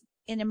is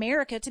in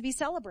America to be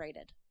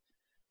celebrated.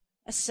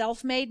 A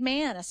self-made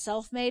man, a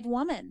self-made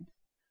woman.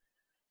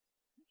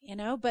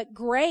 But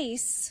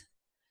grace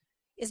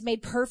is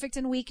made perfect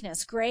in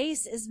weakness.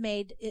 Grace is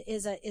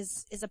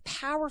a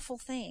powerful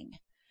thing.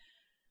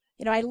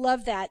 I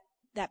love that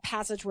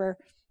passage where,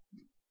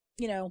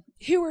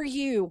 who are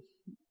you?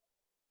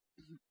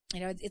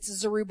 It's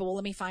Zerubbabel.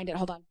 Let me find it.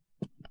 Hold on.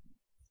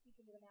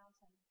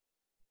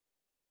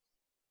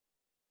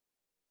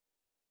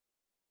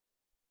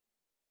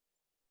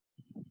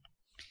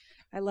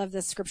 I love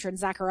this scripture in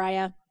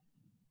Zechariah.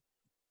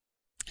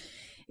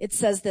 It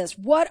says this,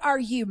 "What are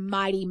you,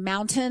 mighty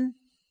mountain?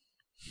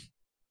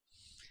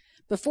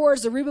 Before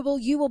Zerubbabel,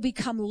 you will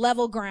become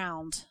level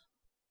ground.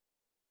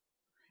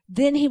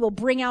 Then he will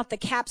bring out the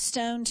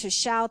capstone to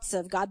shouts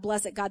of God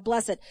bless it, God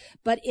bless it."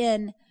 But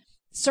in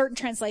certain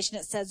translation,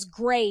 it says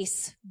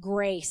grace,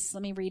 grace.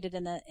 Let me read it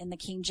in the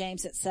King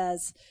James. It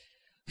says,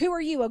 "Who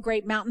are you, O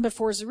great mountain?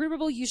 Before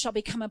Zerubbabel, you shall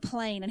become a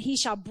plain, and he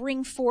shall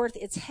bring forth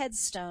its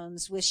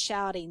headstones with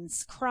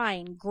shoutings,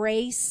 crying,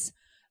 grace,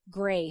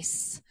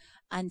 grace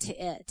unto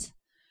it."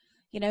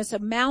 So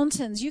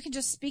mountains, you can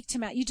just speak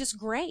to you just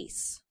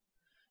grace.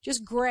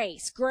 Just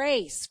grace,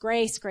 grace,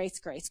 grace, grace,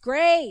 grace,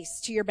 grace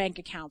to your bank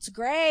accounts,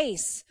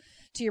 grace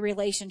to your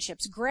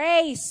relationships,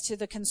 grace to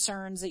the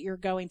concerns that you're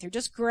going through.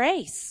 Just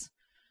grace.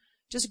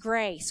 Just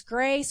grace,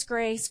 grace,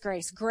 grace,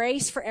 grace,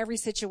 grace for every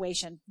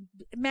situation.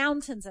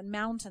 Mountains and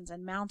mountains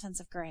and mountains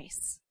of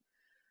grace.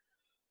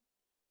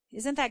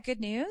 Isn't that good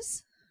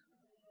news?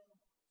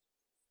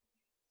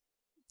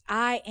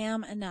 I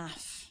am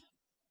enough.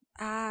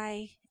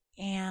 I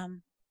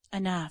am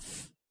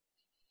enough.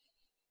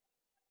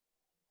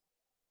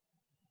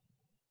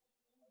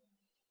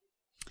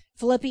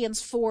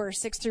 Philippians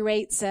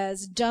 4:6-8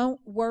 says, "Don't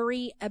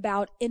worry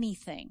about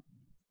anything.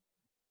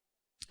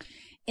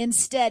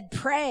 Instead,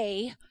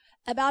 pray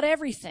about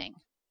everything.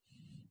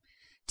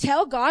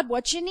 Tell God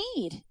what you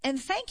need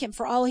and thank him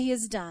for all he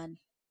has done.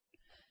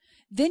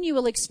 Then you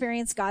will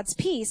experience God's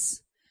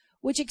peace,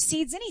 which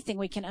exceeds anything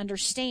we can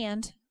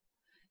understand.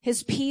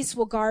 His peace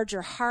will guard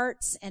your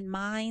hearts and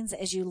minds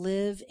as you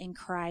live in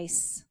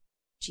Christ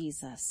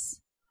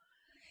Jesus."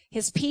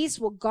 His peace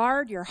will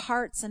guard your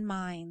hearts and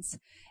minds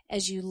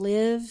as you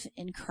live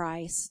in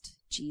Christ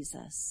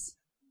Jesus.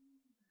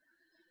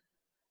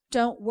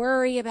 Don't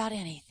worry about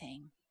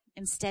anything.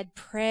 Instead,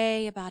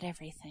 pray about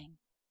everything.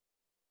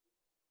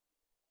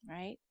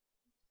 Right?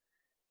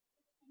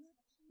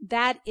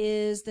 That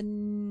is I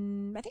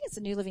think it's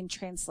the New Living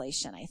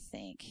Translation, I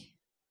think.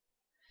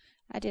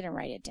 I didn't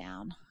write it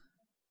down.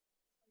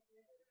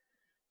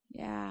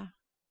 Yeah.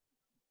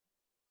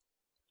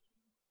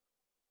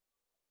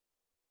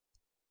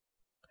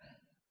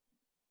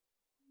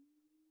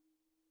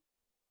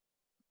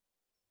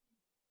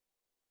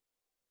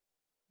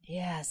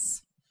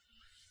 Yes.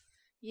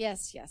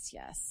 Yes, yes,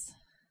 yes.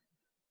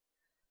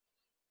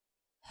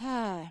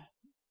 I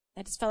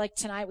just felt like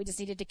tonight we just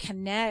needed to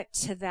connect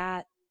to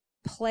that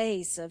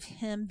place of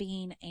him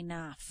being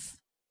enough.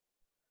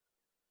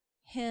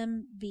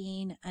 Him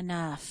being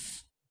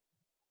enough.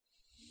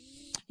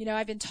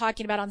 I've been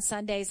talking about on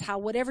Sundays how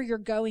whatever you're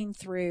going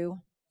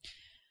through,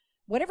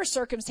 whatever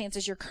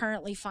circumstances you're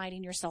currently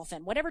finding yourself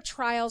in, whatever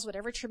trials,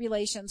 whatever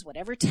tribulations,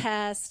 whatever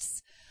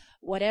tests,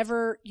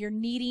 whatever you're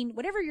needing,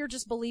 whatever you're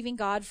just believing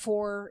God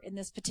for in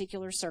this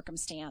particular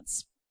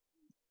circumstance,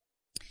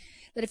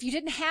 that if you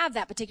didn't have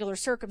that particular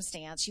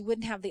circumstance, you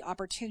wouldn't have the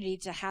opportunity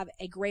to have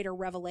a greater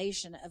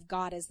revelation of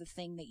God as the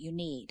thing that you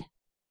need.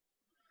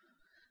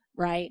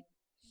 Right?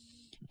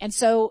 And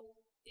so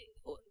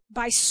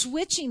by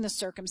switching the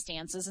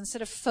circumstances,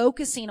 instead of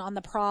focusing on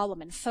the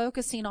problem and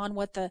focusing on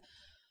what the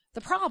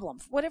problem,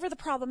 whatever the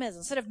problem is,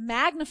 instead of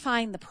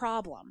magnifying the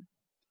problem,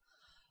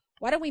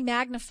 why don't we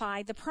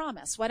magnify the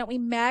promise? Why don't we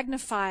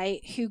magnify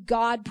who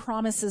God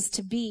promises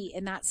to be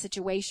in that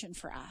situation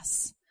for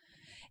us?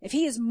 If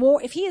he is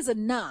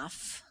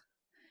enough,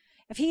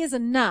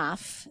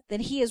 then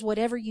he is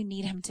whatever you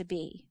need him to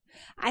be.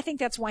 I think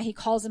that's why he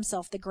calls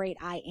himself the great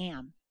I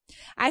am.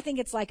 I think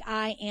it's like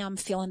I am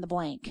fill in the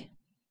blank.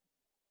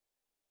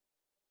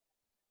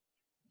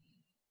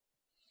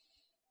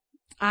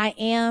 I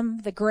am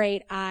the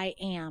great I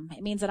am.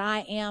 It means that I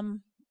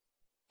am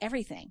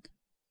everything.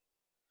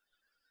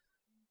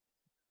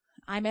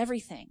 I'm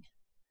everything.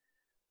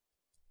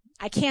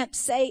 I can't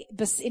say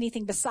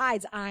anything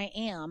besides I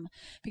am,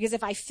 because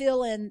if I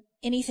fill in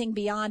anything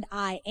beyond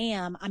I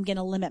am, I'm going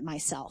to limit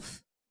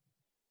myself.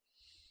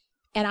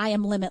 And I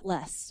am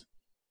limitless.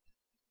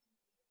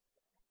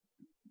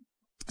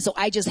 So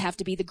I just have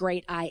to be the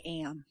great I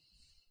am.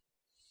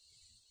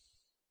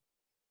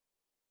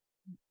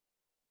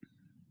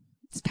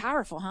 It's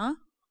powerful, huh?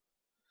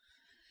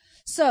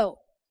 So,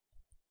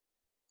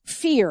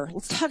 fear.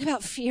 Let's talk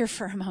about fear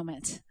for a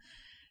moment.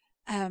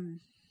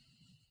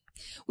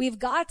 We've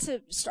got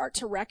to start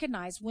to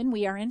recognize when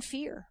we are in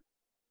fear.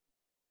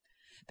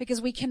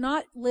 Because we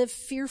cannot live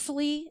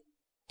fearfully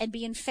and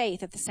be in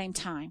faith at the same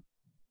time.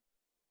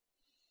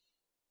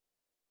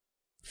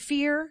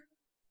 Fear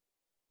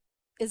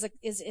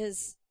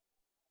is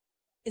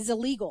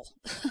illegal.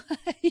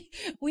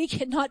 We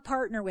cannot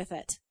partner with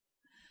it.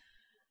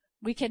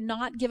 We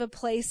cannot give a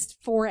place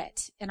for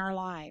it in our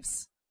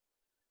lives.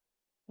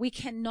 We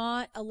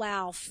cannot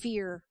allow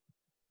fear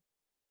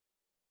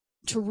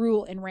to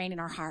rule and reign in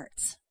our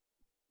hearts.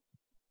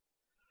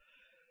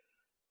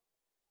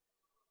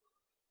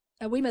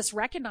 And we must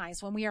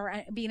recognize when we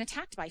are being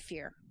attacked by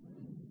fear.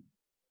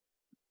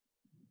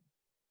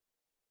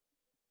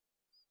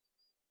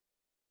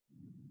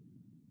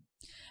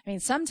 I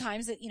mean,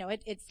 sometimes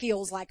it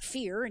feels like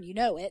fear and you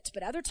know it,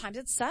 but other times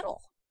it's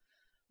subtle.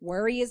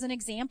 Worry is an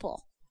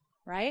example,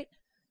 right?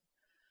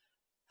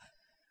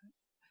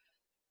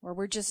 Where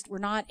we're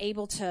not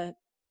able to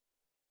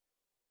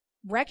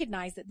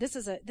recognize that this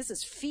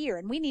is fear,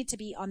 and we need to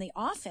be on the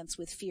offense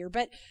with fear.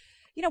 But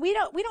we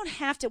don't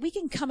have to. We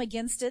can come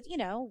against it,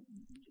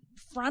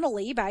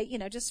 frontally by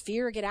just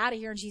fear, get out of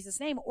here in Jesus'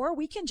 name, or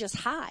we can just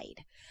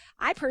hide.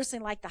 I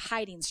personally like the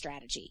hiding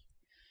strategy.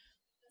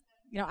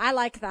 I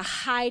like the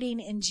hiding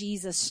in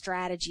Jesus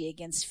strategy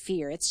against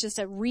fear. It's just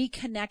a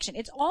reconnection.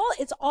 It's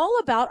all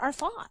about our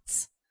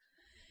thoughts.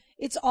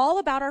 It's all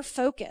about our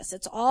focus.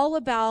 It's all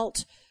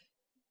about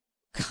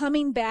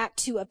coming back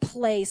to a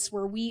place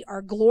where we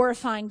are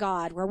glorifying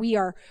God, where we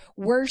are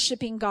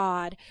worshiping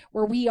God,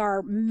 where we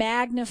are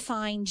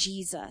magnifying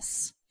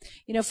Jesus.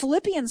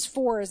 Philippians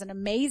 4 is an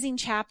amazing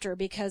chapter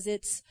because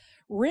it's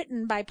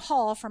written by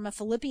Paul from a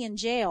Philippian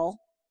jail,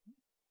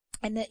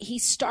 and that he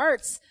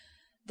starts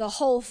the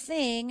whole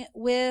thing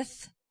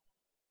with,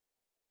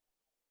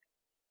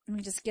 let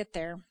me just get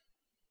there.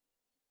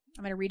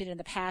 I'm going to read it in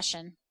the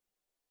Passion.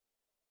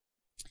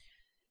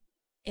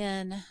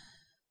 In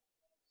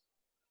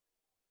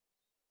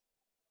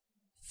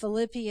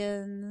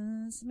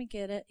Philippians, let me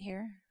get it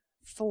here,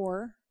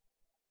 4.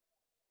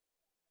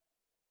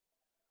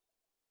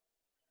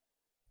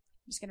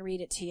 I'm just going to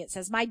read it to you. It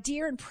says, "My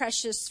dear and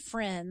precious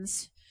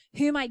friends,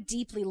 whom I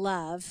deeply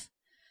love,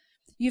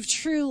 you've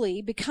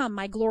truly become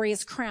my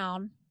glorious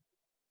crown,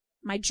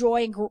 my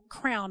joy and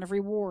crown of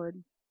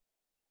reward.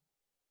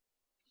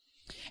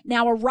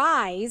 Now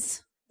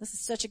arise," this is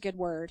such a good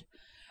word,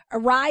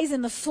 "arise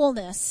in the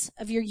fullness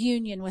of your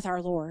union with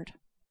our Lord.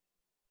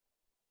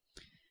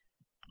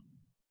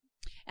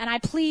 And I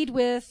plead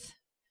with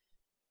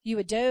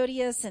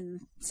Euodias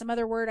and some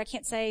other word I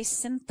can't say,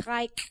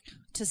 Syntyche,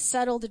 to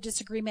settle the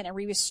disagreement and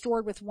be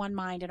restored with one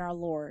mind in our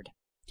Lord."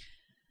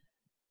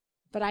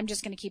 But I'm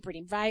just going to keep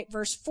reading.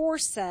 Verse 4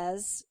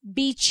 says,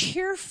 "Be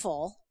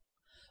cheerful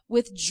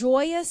with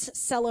joyous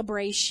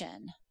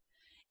celebration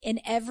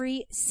in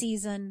every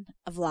season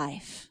of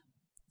life.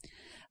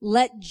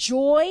 Let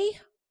joy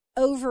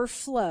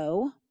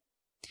overflow,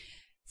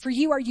 for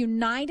you are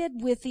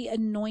united with the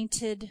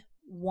Anointed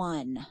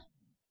One."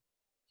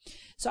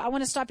 So I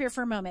want to stop here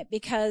for a moment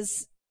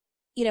because,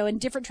 in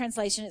different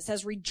translation it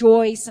says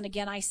rejoice, and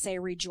again I say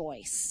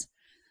rejoice.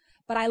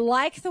 But I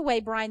like the way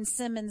Brian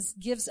Simmons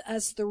gives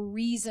us the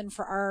reason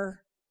for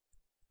our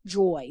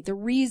joy, the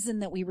reason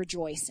that we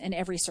rejoice in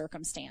every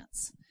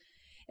circumstance.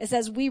 It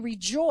says we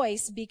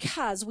rejoice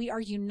because we are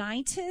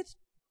united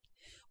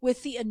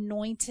with the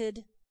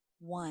Anointed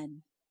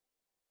One.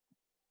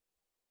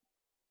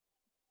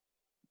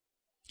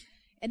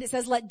 And it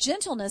says, let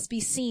gentleness be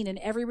seen in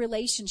every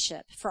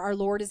relationship, for our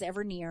Lord is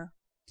ever near.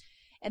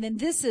 And then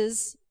this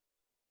is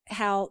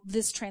how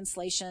this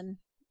translation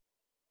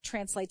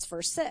translates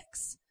verse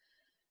 6.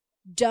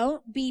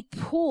 Don't be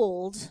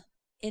pulled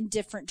in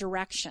different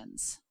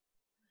directions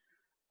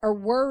or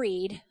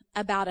worried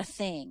about a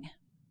thing.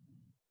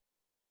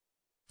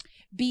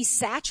 Be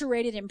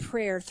saturated in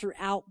prayer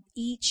throughout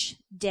each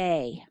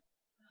day.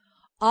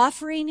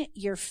 offering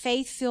your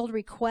faith-filled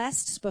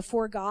requests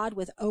before God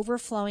with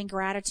overflowing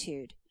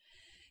gratitude.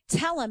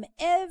 Tell him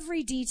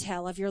every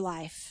detail of your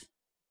life.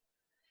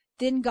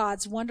 Then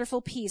God's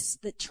wonderful peace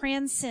that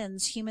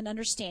transcends human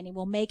understanding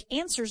will make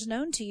answers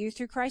known to you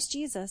through Christ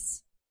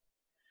Jesus.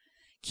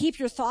 Keep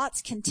your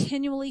thoughts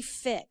continually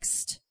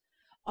fixed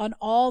on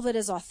all that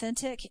is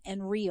authentic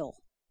and real,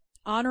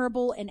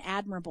 honorable and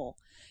admirable,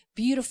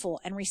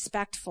 beautiful and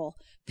respectful,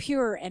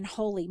 pure and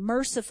holy,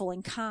 merciful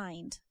and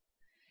kind.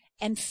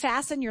 And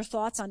fasten your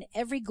thoughts on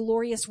every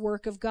glorious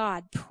work of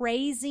God,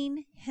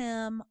 praising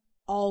him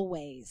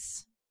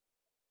always.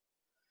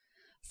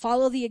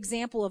 Follow the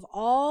example of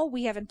all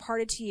we have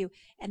imparted to you,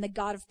 and the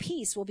God of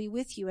peace will be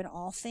with you in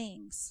all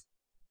things.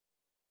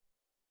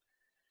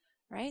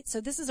 Right?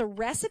 So this is a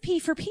recipe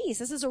for peace.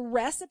 This is a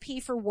recipe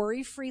for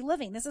worry-free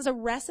living. This is a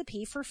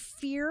recipe for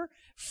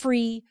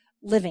fear-free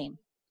living.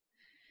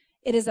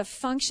 It is a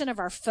function of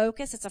our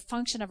focus. It's a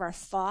function of our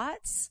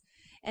thoughts.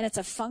 And it's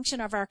a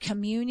function of our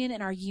communion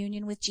and our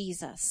union with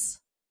Jesus.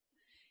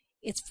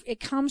 It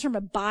comes from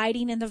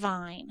abiding in the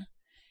vine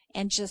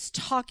and just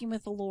talking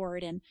with the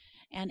Lord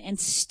and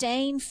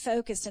staying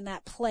focused in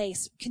that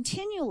place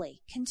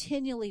continually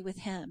with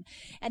him.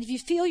 And if you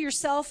feel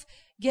yourself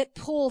get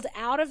pulled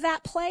out of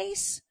that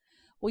place,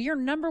 well, your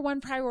number one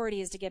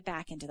priority is to get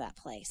back into that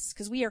place,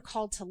 because we are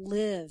called to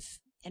live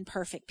in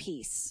perfect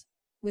peace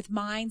with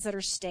minds that are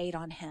stayed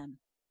on him.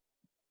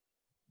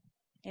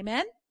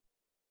 Amen?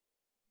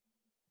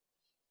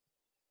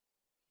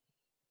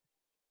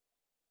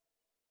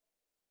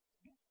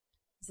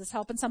 Is this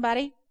helping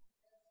somebody?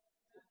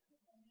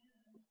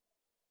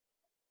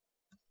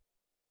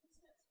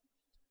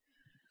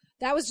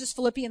 That was just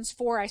Philippians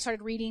 4. I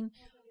started reading.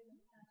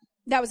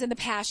 That was in the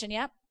Passion,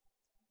 yep.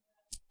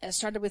 I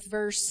started with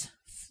verse,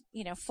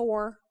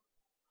 4.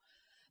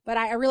 But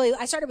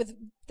I started with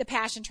the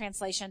Passion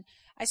Translation.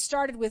 I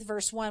started with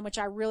verse 1, which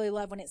I really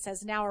love when it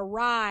says, now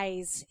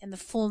arise in the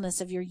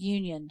fullness of your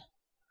union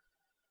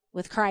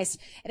with Christ.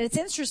 And it's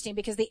interesting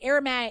because the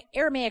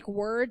Aramaic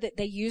word that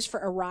they use for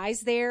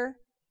arise there,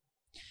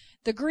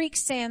 the Greek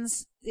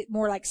sounds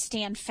more like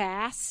stand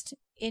fast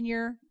in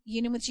your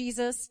union with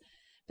Jesus.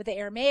 But the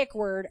Aramaic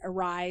word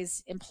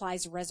arise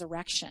implies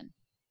resurrection.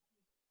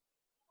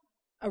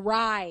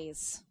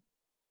 Arise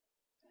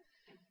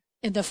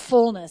in the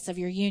fullness of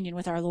your union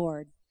with our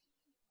Lord.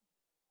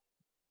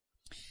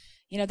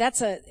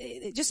 That's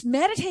just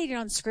meditating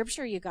on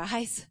scripture, you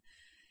guys.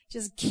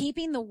 Just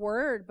keeping the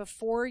word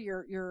before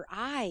your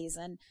eyes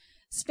and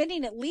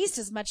spending at least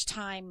as much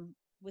time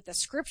with the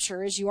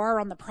scripture as you are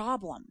on the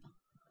problem.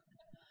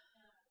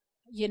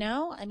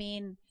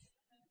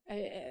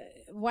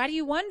 Why do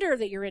you wonder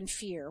that you're in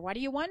fear? Why do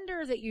you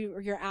wonder that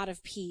you're out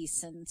of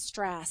peace and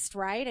stressed,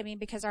 right?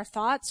 Because our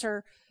thoughts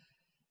our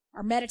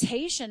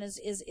meditation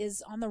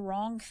is on the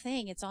wrong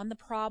thing. It's on the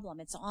problem.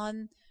 It's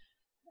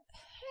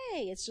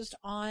just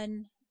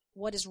on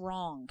what is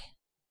wrong.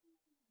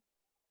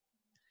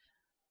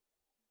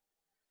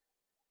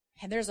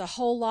 And there's a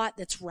whole lot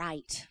that's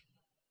right.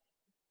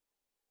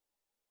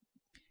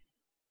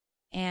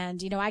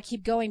 And, I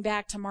keep going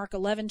back to Mark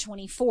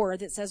 11:24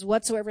 that says,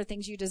 whatsoever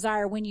things you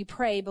desire when you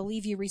pray,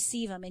 believe you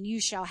receive them and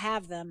you shall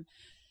have them.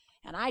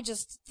 And I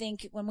just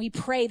think when we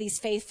pray these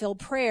faith-filled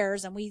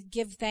prayers and we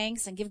give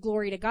thanks and give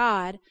glory to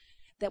God,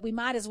 that we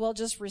might as well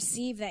just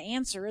receive the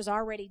answer as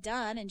already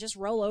done and just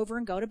roll over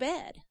and go to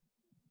bed.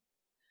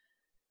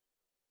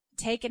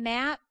 Take a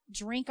nap,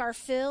 drink our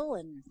fill,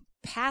 and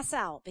pass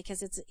out,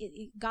 because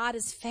God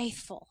is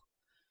faithful.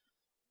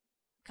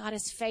 God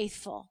is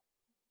faithful.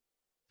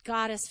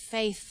 God is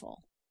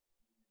faithful.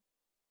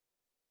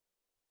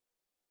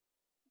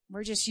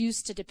 We're just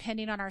used to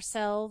depending on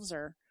ourselves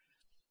or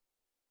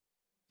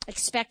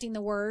expecting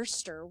the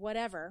worst or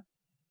whatever.